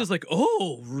I watch this, like,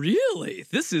 oh, really?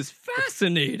 This is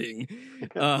fascinating.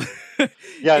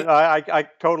 I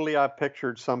totally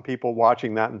pictured some people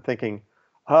watching that and thinking,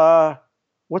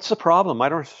 what's the problem? I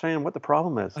don't understand what the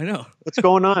problem is. I know. What's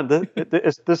going on?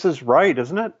 This is right,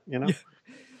 isn't it? Yeah.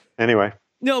 Anyway.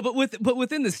 No, but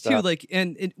within this too, like,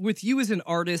 and with you as an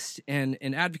artist and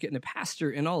an advocate and a pastor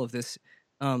and all of this,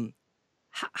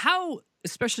 how,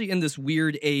 especially in this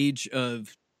weird age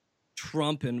of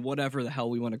Trump and whatever the hell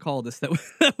we want to call this that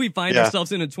we find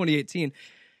ourselves in 2018,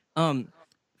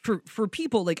 for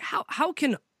people, like, how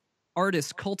can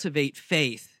artists cultivate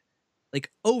faith like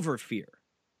over fear?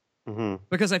 Mm-hmm.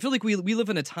 Because I feel like we live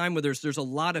in a time where there's a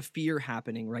lot of fear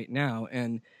happening right now,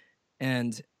 and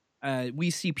we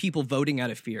see people voting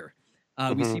out of fear.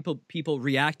 We see people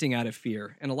reacting out of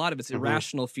fear, and a lot of it's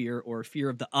irrational fear or fear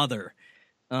of the other.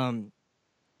 And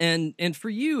for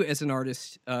you as an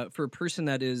artist, for a person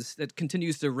that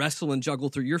continues to wrestle and juggle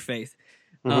through your faith,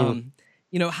 how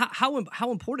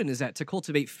important is that to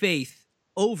cultivate faith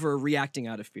over reacting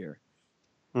out of fear?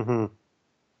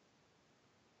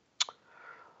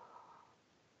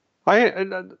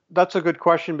 That's a good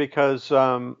question because.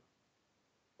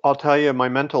 I'll tell you, my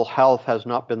mental health has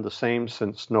not been the same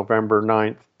since November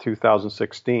 9th,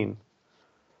 2016.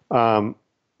 That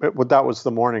was the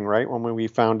morning, right, when we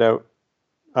found out.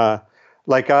 I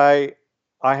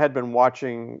had been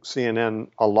watching CNN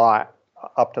a lot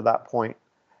up to that point.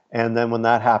 And then when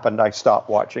that happened, I stopped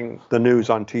watching the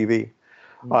news on TV.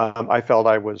 I felt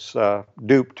I was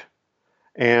duped.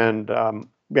 And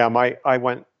my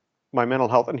mental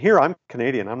health, and here I'm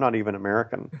Canadian, I'm not even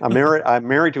American. I'm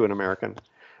married to an American.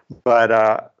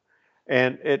 But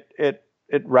and it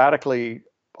radically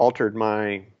altered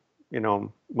my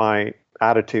my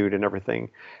attitude and everything,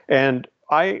 and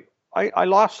I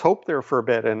lost hope there for a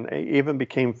bit, and I even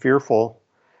became fearful,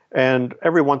 and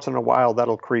every once in a while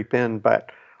that'll creep in. But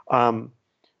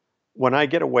when I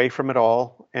get away from it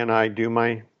all, and I do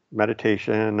my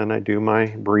meditation, and I do my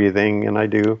breathing, and I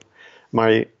do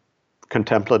my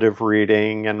contemplative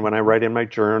reading, and when I write in my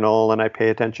journal, and I pay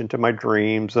attention to my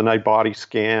dreams, and I body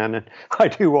scan, and I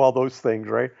do all those things,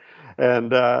 right?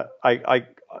 And I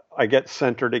get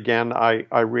centered again.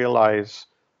 I realize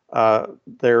don't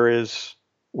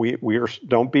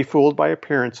be fooled by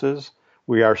appearances.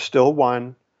 We are still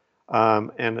one,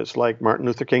 and it's like Martin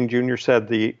Luther King Jr. said,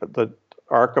 the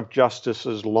arc of justice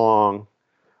is long,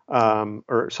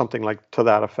 or something like to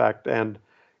that effect, and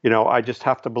I just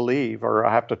have to believe, or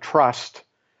I have to trust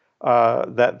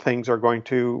that things are going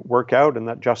to work out, and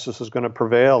that justice is going to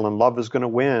prevail, and love is going to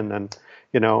win, and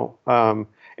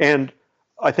and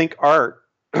I think art.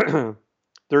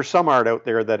 There's some art out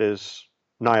there that is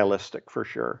nihilistic for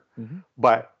sure,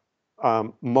 but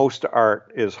most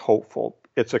art is hopeful.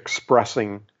 It's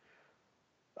expressing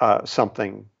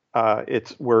something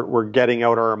we're getting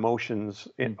out our emotions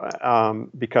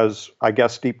because I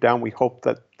guess deep down we hope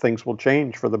that things will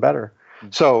change for the better.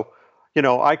 So,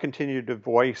 I continue to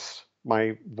voice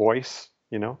my voice,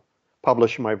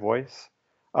 publish my voice,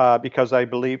 because I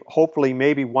believe hopefully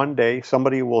maybe one day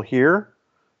somebody will hear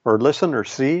or listen or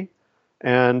see,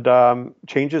 and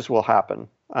changes will happen.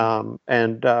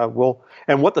 And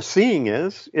what the seeing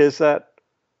is that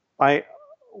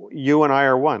you and I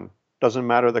are one. Doesn't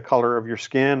matter the color of your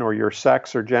skin or your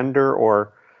sex or gender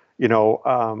or,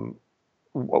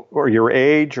 or your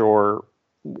age or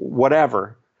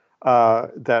whatever,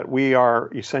 that we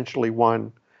are essentially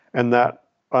one, and that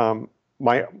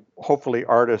hopefully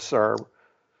artists are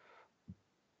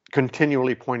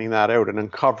continually pointing that out and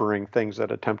uncovering things that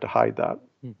attempt to hide that.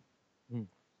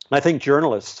 I think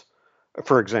journalists,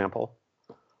 for example,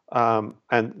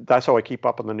 and that's how I keep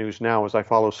up on the news now, is I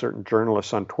follow certain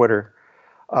journalists on Twitter.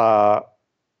 I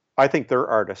think they're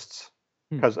artists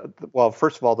because, well,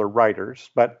 first of all, they're writers,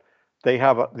 but they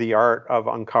have the art of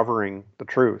uncovering the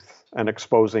truth and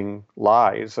exposing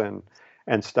lies and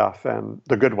stuff, and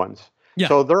the good ones. Yeah.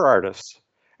 So they're artists,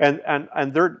 and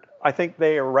I think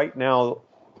they are right now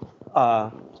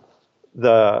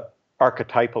the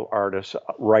archetypal artists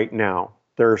right now.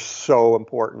 They're so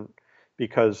important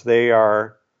because they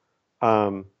are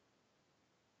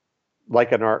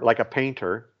like a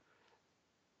painter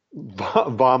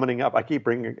vomiting up. I keep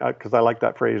bringing up because I like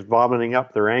that phrase, vomiting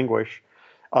up their anguish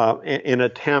in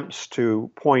attempts to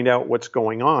point out what's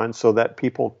going on so that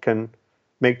people can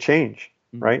make change,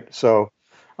 right? So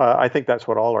I think that's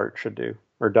what all art should do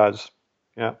or does.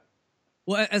 Yeah.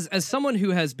 Well, as someone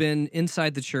who has been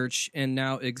inside the church and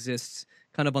now exists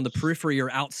kind of on the periphery or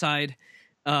outside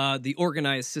the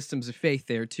organized systems of faith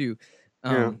there too,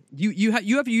 you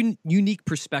have a unique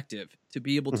perspective to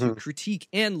be able to critique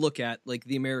and look at like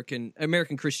the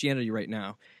American Christianity right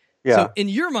now. Yeah. So in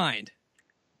your mind,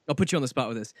 I'll put you on the spot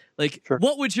with this. Like,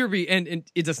 what would your be? And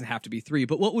it doesn't have to be 3,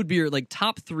 but what would be your like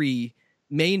top 3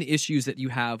 main issues that you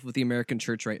have with the American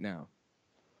church right now?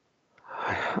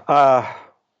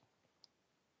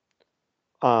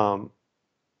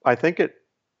 I think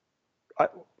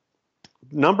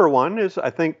number one is I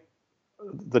think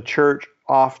the church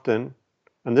often,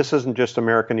 and this isn't just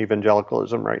American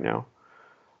evangelicalism right now,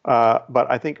 but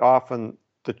I think often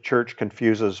the church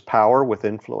confuses power with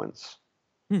influence.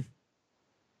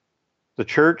 The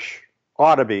church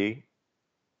ought to be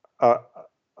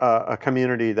a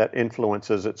community that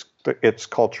influences its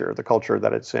culture, the culture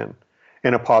that it's in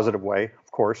a positive way,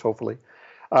 of course, hopefully.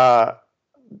 But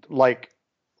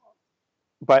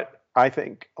I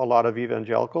think a lot of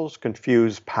evangelicals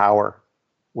confuse power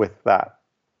with that.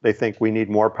 They think we need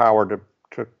more power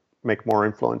to make more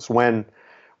influence, when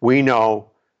we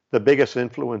know the biggest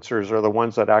influencers are the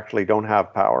ones that actually don't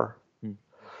have power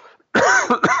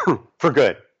for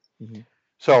good.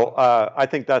 So I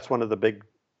think that's one of the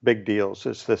big deals,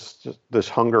 is this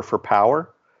hunger for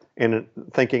power, and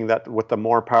thinking that with the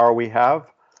more power we have,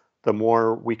 the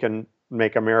more we can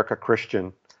make America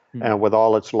Christian, and with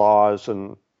all its laws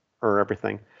or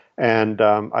everything. And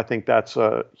I think that's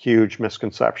a huge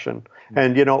misconception.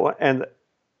 And and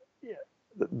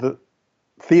the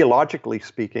theologically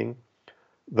speaking,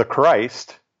 the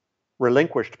Christ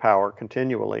relinquished power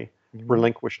continually,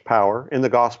 relinquished power in the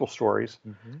gospel stories,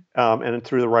 and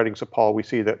through the writings of Paul, we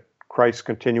see that Christ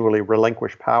continually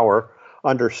relinquished power,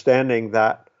 understanding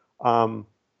that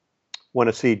when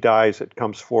a seed dies, it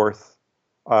comes forth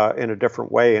in a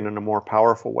different way and in a more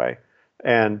powerful way.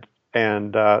 And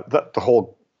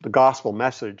the gospel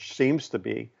message seems to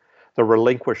be the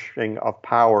relinquishing of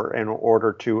power in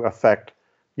order to affect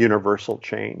universal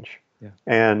change. Yeah.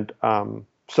 And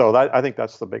so I think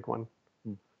that's the big one.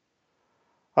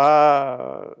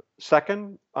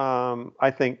 Second,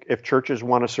 I think if churches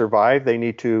want to survive, they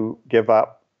need to give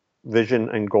up vision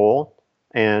and goal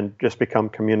and just become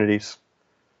communities.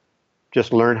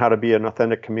 Just learn how to be an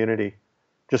authentic community.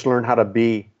 Just learn how to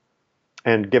be,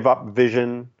 and give up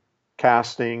vision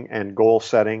casting and goal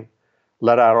setting.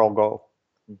 Let that all go.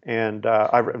 And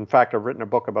I've written a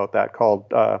book about that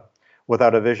called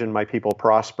Without a Vision, My People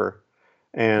Prosper.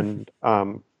 And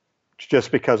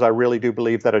just because I really do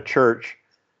believe that a church,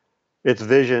 its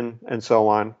vision and so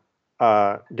on,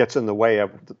 gets in the way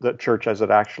of the church as it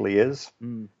actually is.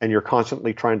 And you're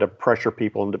constantly trying to pressure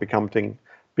people into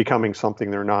becoming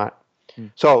something they're not.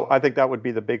 So I think that would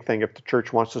be the big thing. If the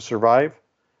church wants to survive,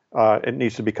 it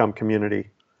needs to become community.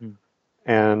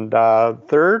 And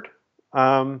third,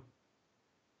 I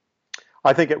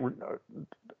think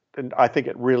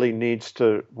it really needs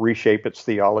to reshape its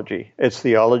theology. Its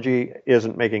theology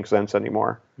isn't making sense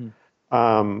anymore.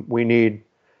 We need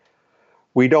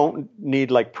we don't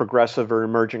need like progressive or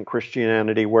emergent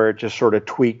Christianity where it just sort of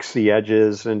tweaks the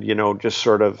edges and, just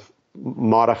sort of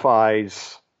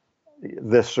modifies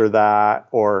this or that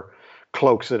or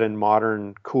cloaks it in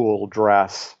modern cool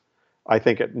dress. I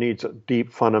think it needs a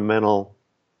deep fundamental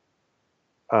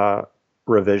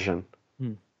revision.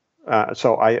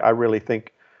 So I really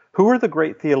think, who are the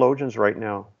great theologians right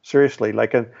now? Seriously,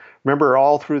 remember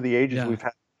all through the ages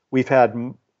we've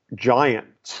had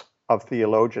giants of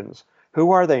theologians.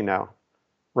 Who are they now?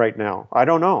 Right now, I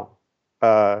don't know.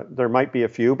 There might be a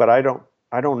few, but I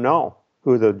don't know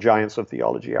who the giants of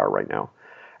theology are right now.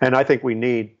 And I think we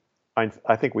need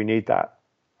that.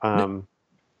 No,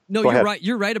 you're right.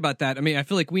 You're right about that. I mean, I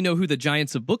feel like we know who the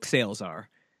giants of book sales are.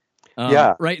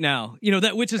 Right now,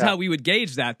 which is how we would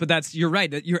gauge that. But you're right.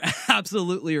 That you're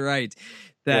absolutely right.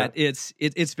 That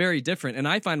it's very different. And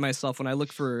I find myself when I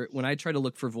try to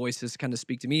look for voices to kind of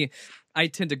speak to me, I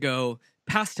tend to go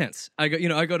past tense. I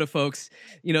go to folks,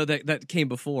 that came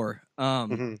before.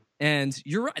 And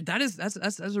you're right.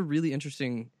 That's a really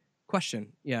interesting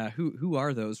question. Yeah. Who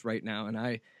are those right now? And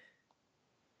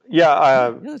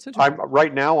that's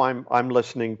interesting. I'm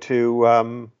listening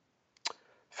to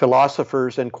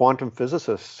philosophers and quantum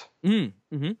physicists.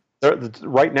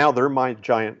 Right now, they're my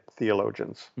giant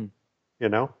theologians. And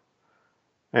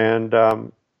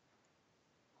the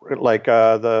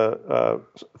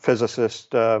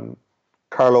physicist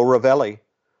Carlo Rovelli,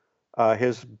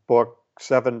 his book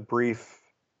Seven Brief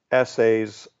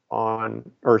Lessons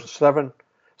on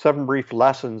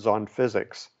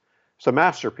Physics. It's a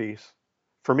masterpiece.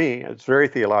 For me, it's very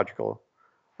theological.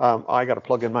 I got to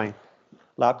plug in my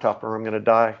laptop or I'm going to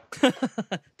die.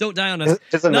 Don't die on us.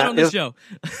 Not on this show.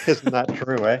 Isn't that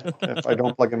true, eh? If I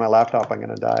don't plug in my laptop, I'm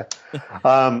going to die.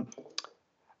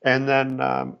 And then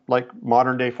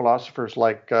modern day philosophers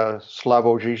like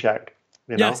Slavoj Žižek.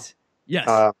 Yes.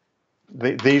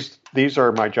 These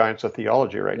are my giants of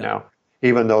theology right now,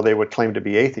 even though they would claim to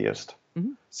be atheist.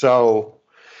 So,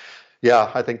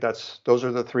 I think those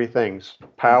are the three things: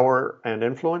 power and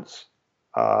influence,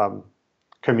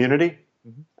 community,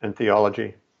 and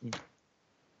theology.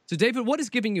 So, David, what is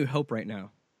giving you hope right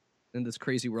now in this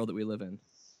crazy world that we live in?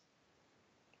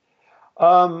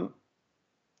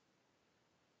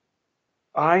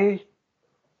 I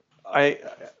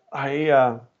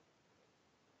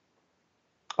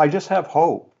just have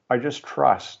hope. I just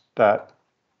trust that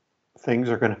things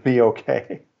are going to be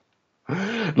okay.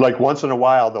 Like once in a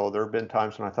while, though, there have been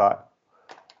times when I thought,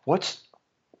 what's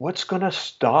going to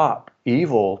stop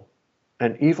evil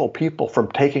and evil people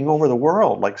from taking over the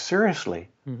world? Like, seriously,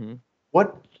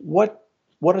 what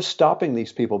is stopping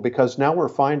these people? Because now we're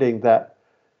finding that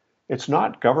it's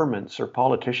not governments or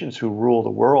politicians who rule the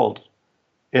world.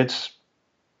 It's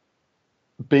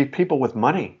big people with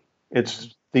money.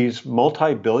 It's these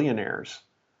multi-billionaires,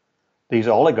 these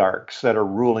oligarchs that are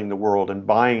ruling the world and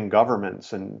buying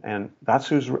governments. And that's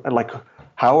who's like,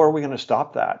 how are we going to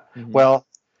stop that? Well,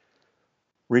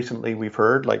 recently we've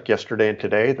heard, like yesterday and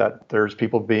today, that there's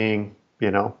people being,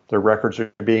 their records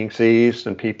are being seized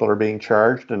and people are being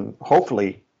charged, and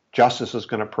hopefully justice is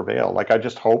going to prevail. Like, I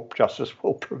just hope justice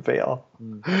will prevail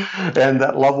and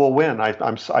that love will win.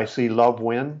 I see love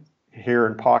win here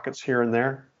in pockets here and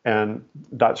there, and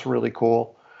that's really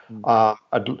cool.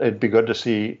 It'd be good to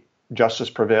see justice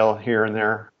prevail here and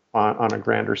there on a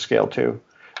grander scale too.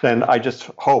 Then I just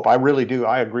hope, I really do.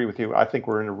 I agree with you. I think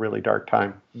we're in a really dark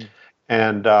time.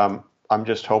 And I'm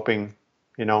just hoping,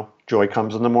 joy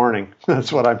comes in the morning.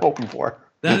 That's what I'm hoping for.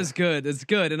 That is good. It's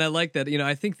good. And I like that.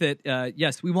 I think that,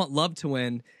 yes, we want love to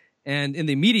win. And in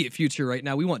the immediate future right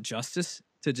now, we want justice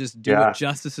to just do what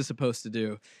justice is supposed to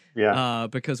do.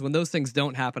 Because when those things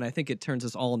don't happen, I think it turns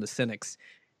us all into cynics.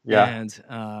 And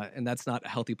that's not a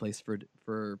healthy place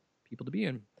for people to be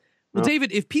in. Well,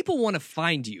 David, if people want to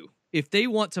find you, if they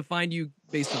want to find you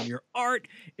based on your art,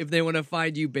 if they want to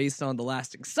find you based on The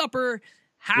Lasting Supper,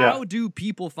 how do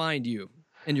people find you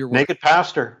and your work? Naked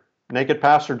Pastor. Naked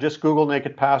Pastor. Just Google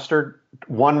Naked Pastor.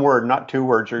 One word, not two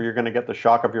words, or you're going to get the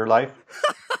shock of your life.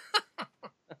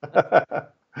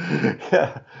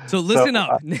 So listen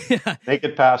up.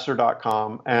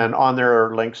 Nakedpastor.com. And on there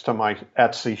are links to my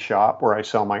Etsy shop where I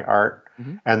sell my art.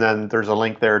 And then there's a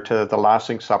link there to The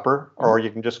Lasting Supper, or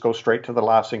you can just go straight to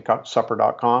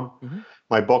thelastingsupper.com.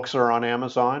 My books are on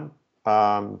Amazon.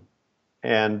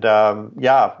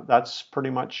 That's pretty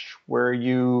much where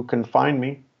you can find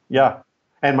me.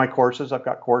 And my courses, I've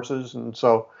got courses. And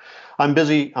so I'm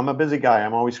busy. I'm a busy guy.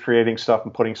 I'm always creating stuff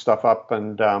and putting stuff up.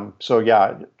 And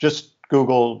just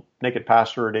Google Naked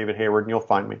Pastor or David Hayward and you'll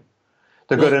find me.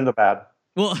 The good and the bad.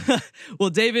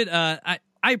 Well, David,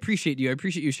 I appreciate you. I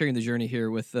appreciate you sharing the journey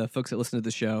here with folks that listen to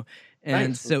the show.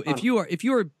 And Thanks. so if you are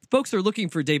folks are looking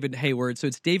for David Hayward, so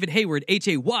it's David Hayward,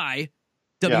 Hayward.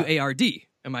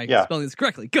 Am I spelling this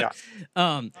correctly? Good. Yeah.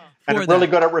 And I'm really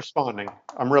good at responding.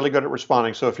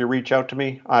 So if you reach out to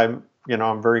me, I'm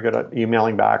very good at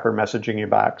emailing back or messaging you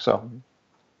back. So.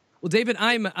 Well, David,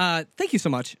 thank you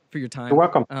so much for your time. You're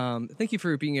welcome. Thank you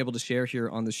for being able to share here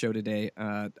on the show today.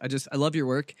 I love your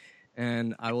work,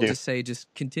 and I will just say,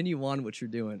 just continue on what you're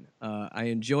doing. I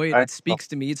enjoy it. It speaks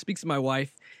to me. It speaks to my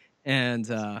wife, and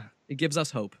it gives us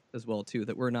hope as well too,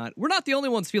 that we're not the only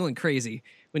ones feeling crazy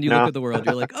when you look at the world.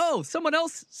 You're like, oh, someone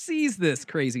else sees this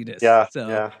craziness. Yeah.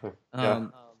 So,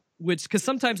 because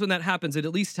sometimes when that happens, it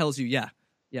at least tells you, yeah.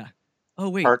 Oh,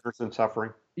 wait. Partners in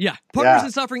suffering. Yeah, partners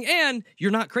in suffering, and you're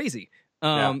not crazy.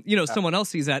 Someone else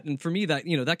sees that, and for me, that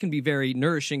that can be very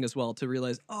nourishing as well to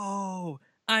realize, oh,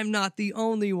 I'm not the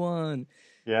only one.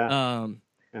 Yeah,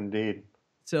 indeed.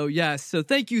 So so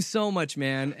thank you so much,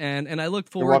 man, and I look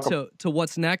forward to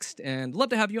what's next, and love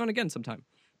to have you on again sometime.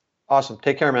 Awesome.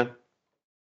 Take care, man.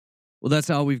 Well, that's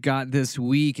all we've got this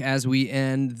week as we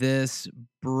end this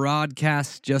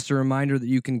broadcast. Just a reminder that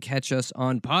you can catch us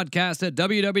on podcast at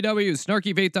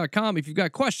www.snarkyfaith.com. If you've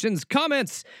got questions,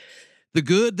 comments, the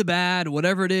good, the bad,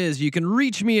 whatever it is, you can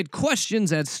reach me at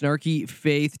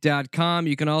questions@snarkyfaith.com.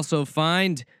 You can also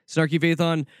find Snarky Faith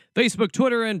on Facebook,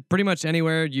 Twitter, and pretty much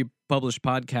anywhere you publish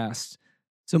podcasts.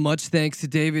 So much thanks to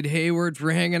David Hayward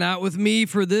for hanging out with me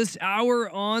for this hour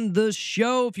on the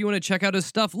show. If you want to check out his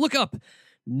stuff, look up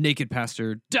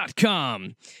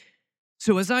nakedpastor.com.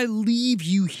 So as I leave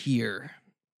you here,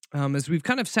 as we've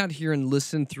kind of sat here and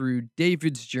listened through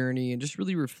David's journey and just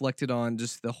really reflected on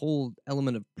just the whole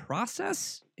element of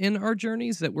process in our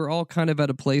journeys, that we're all kind of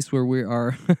at a place where we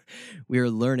are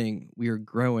learning, we are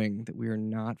growing, that we are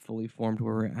not fully formed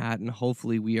where we're at, and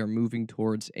hopefully we are moving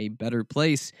towards a better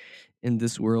place in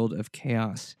this world of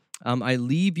chaos. I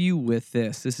leave you with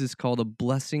this. This is called a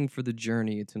blessing for the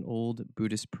journey. It's an old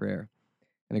Buddhist prayer.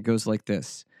 And it goes like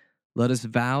this: let us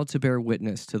vow to bear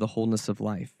witness to the wholeness of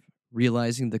life,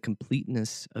 realizing the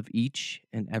completeness of each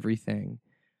and everything.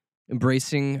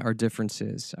 Embracing our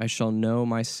differences, I shall know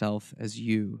myself as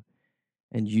you,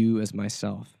 and you as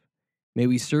myself. May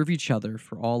we serve each other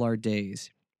for all our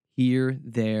days, here,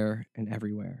 there, and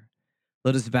everywhere.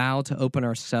 Let us vow to open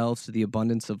ourselves to the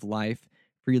abundance of life,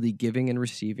 freely giving and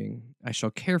receiving. I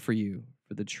shall care for you,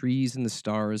 for the trees and the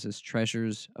stars as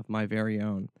treasures of my very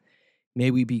own. May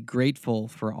we be grateful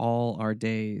for all our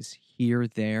days, here,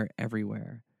 there,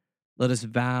 everywhere. Let us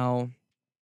vow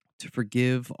to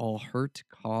forgive all hurt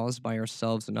caused by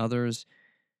ourselves and others,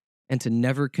 and to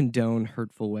never condone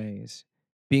hurtful ways.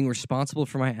 Being responsible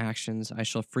for my actions, I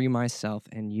shall free myself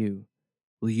and you.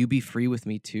 Will you be free with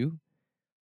me too?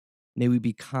 May we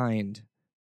be kind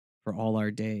for all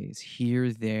our days,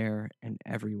 here, there, and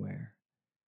everywhere.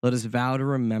 Let us vow to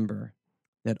remember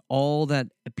that all that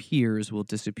appears will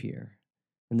disappear.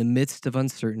 In the midst of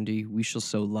uncertainty, we shall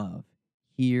sow love.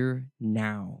 Here,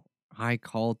 now, I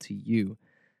call to you.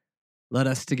 Let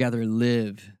us together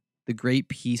live the great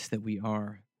peace that we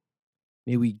are.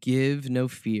 May we give no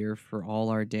fear for all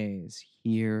our days,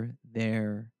 here,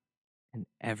 there, and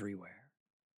everywhere.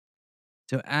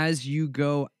 So as you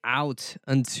go out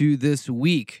unto this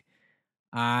week,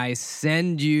 I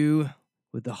send you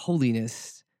with the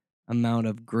holiness amount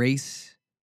of grace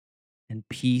and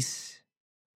peace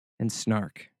and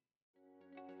snark.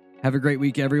 Have a great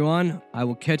week, everyone. I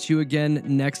will catch you again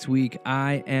next week.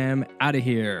 I am out of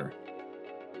here.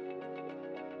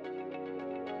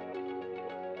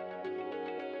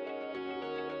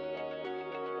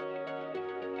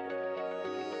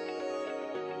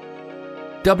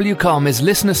 WCOM is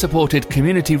listener-supported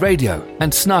community radio,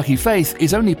 and Snarky Faith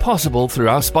is only possible through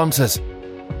our sponsors.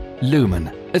 Lumen,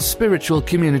 a spiritual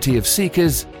community of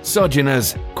seekers,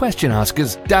 sojourners,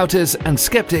 question-askers, doubters, and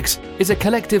skeptics, is a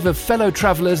collective of fellow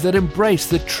travelers that embrace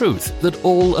the truth that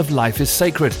all of life is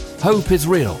sacred, hope is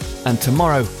real, and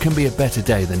tomorrow can be a better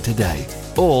day than today.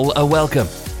 All are welcome.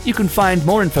 You can find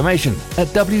more information at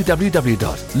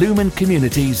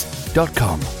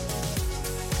www.lumencommunities.com.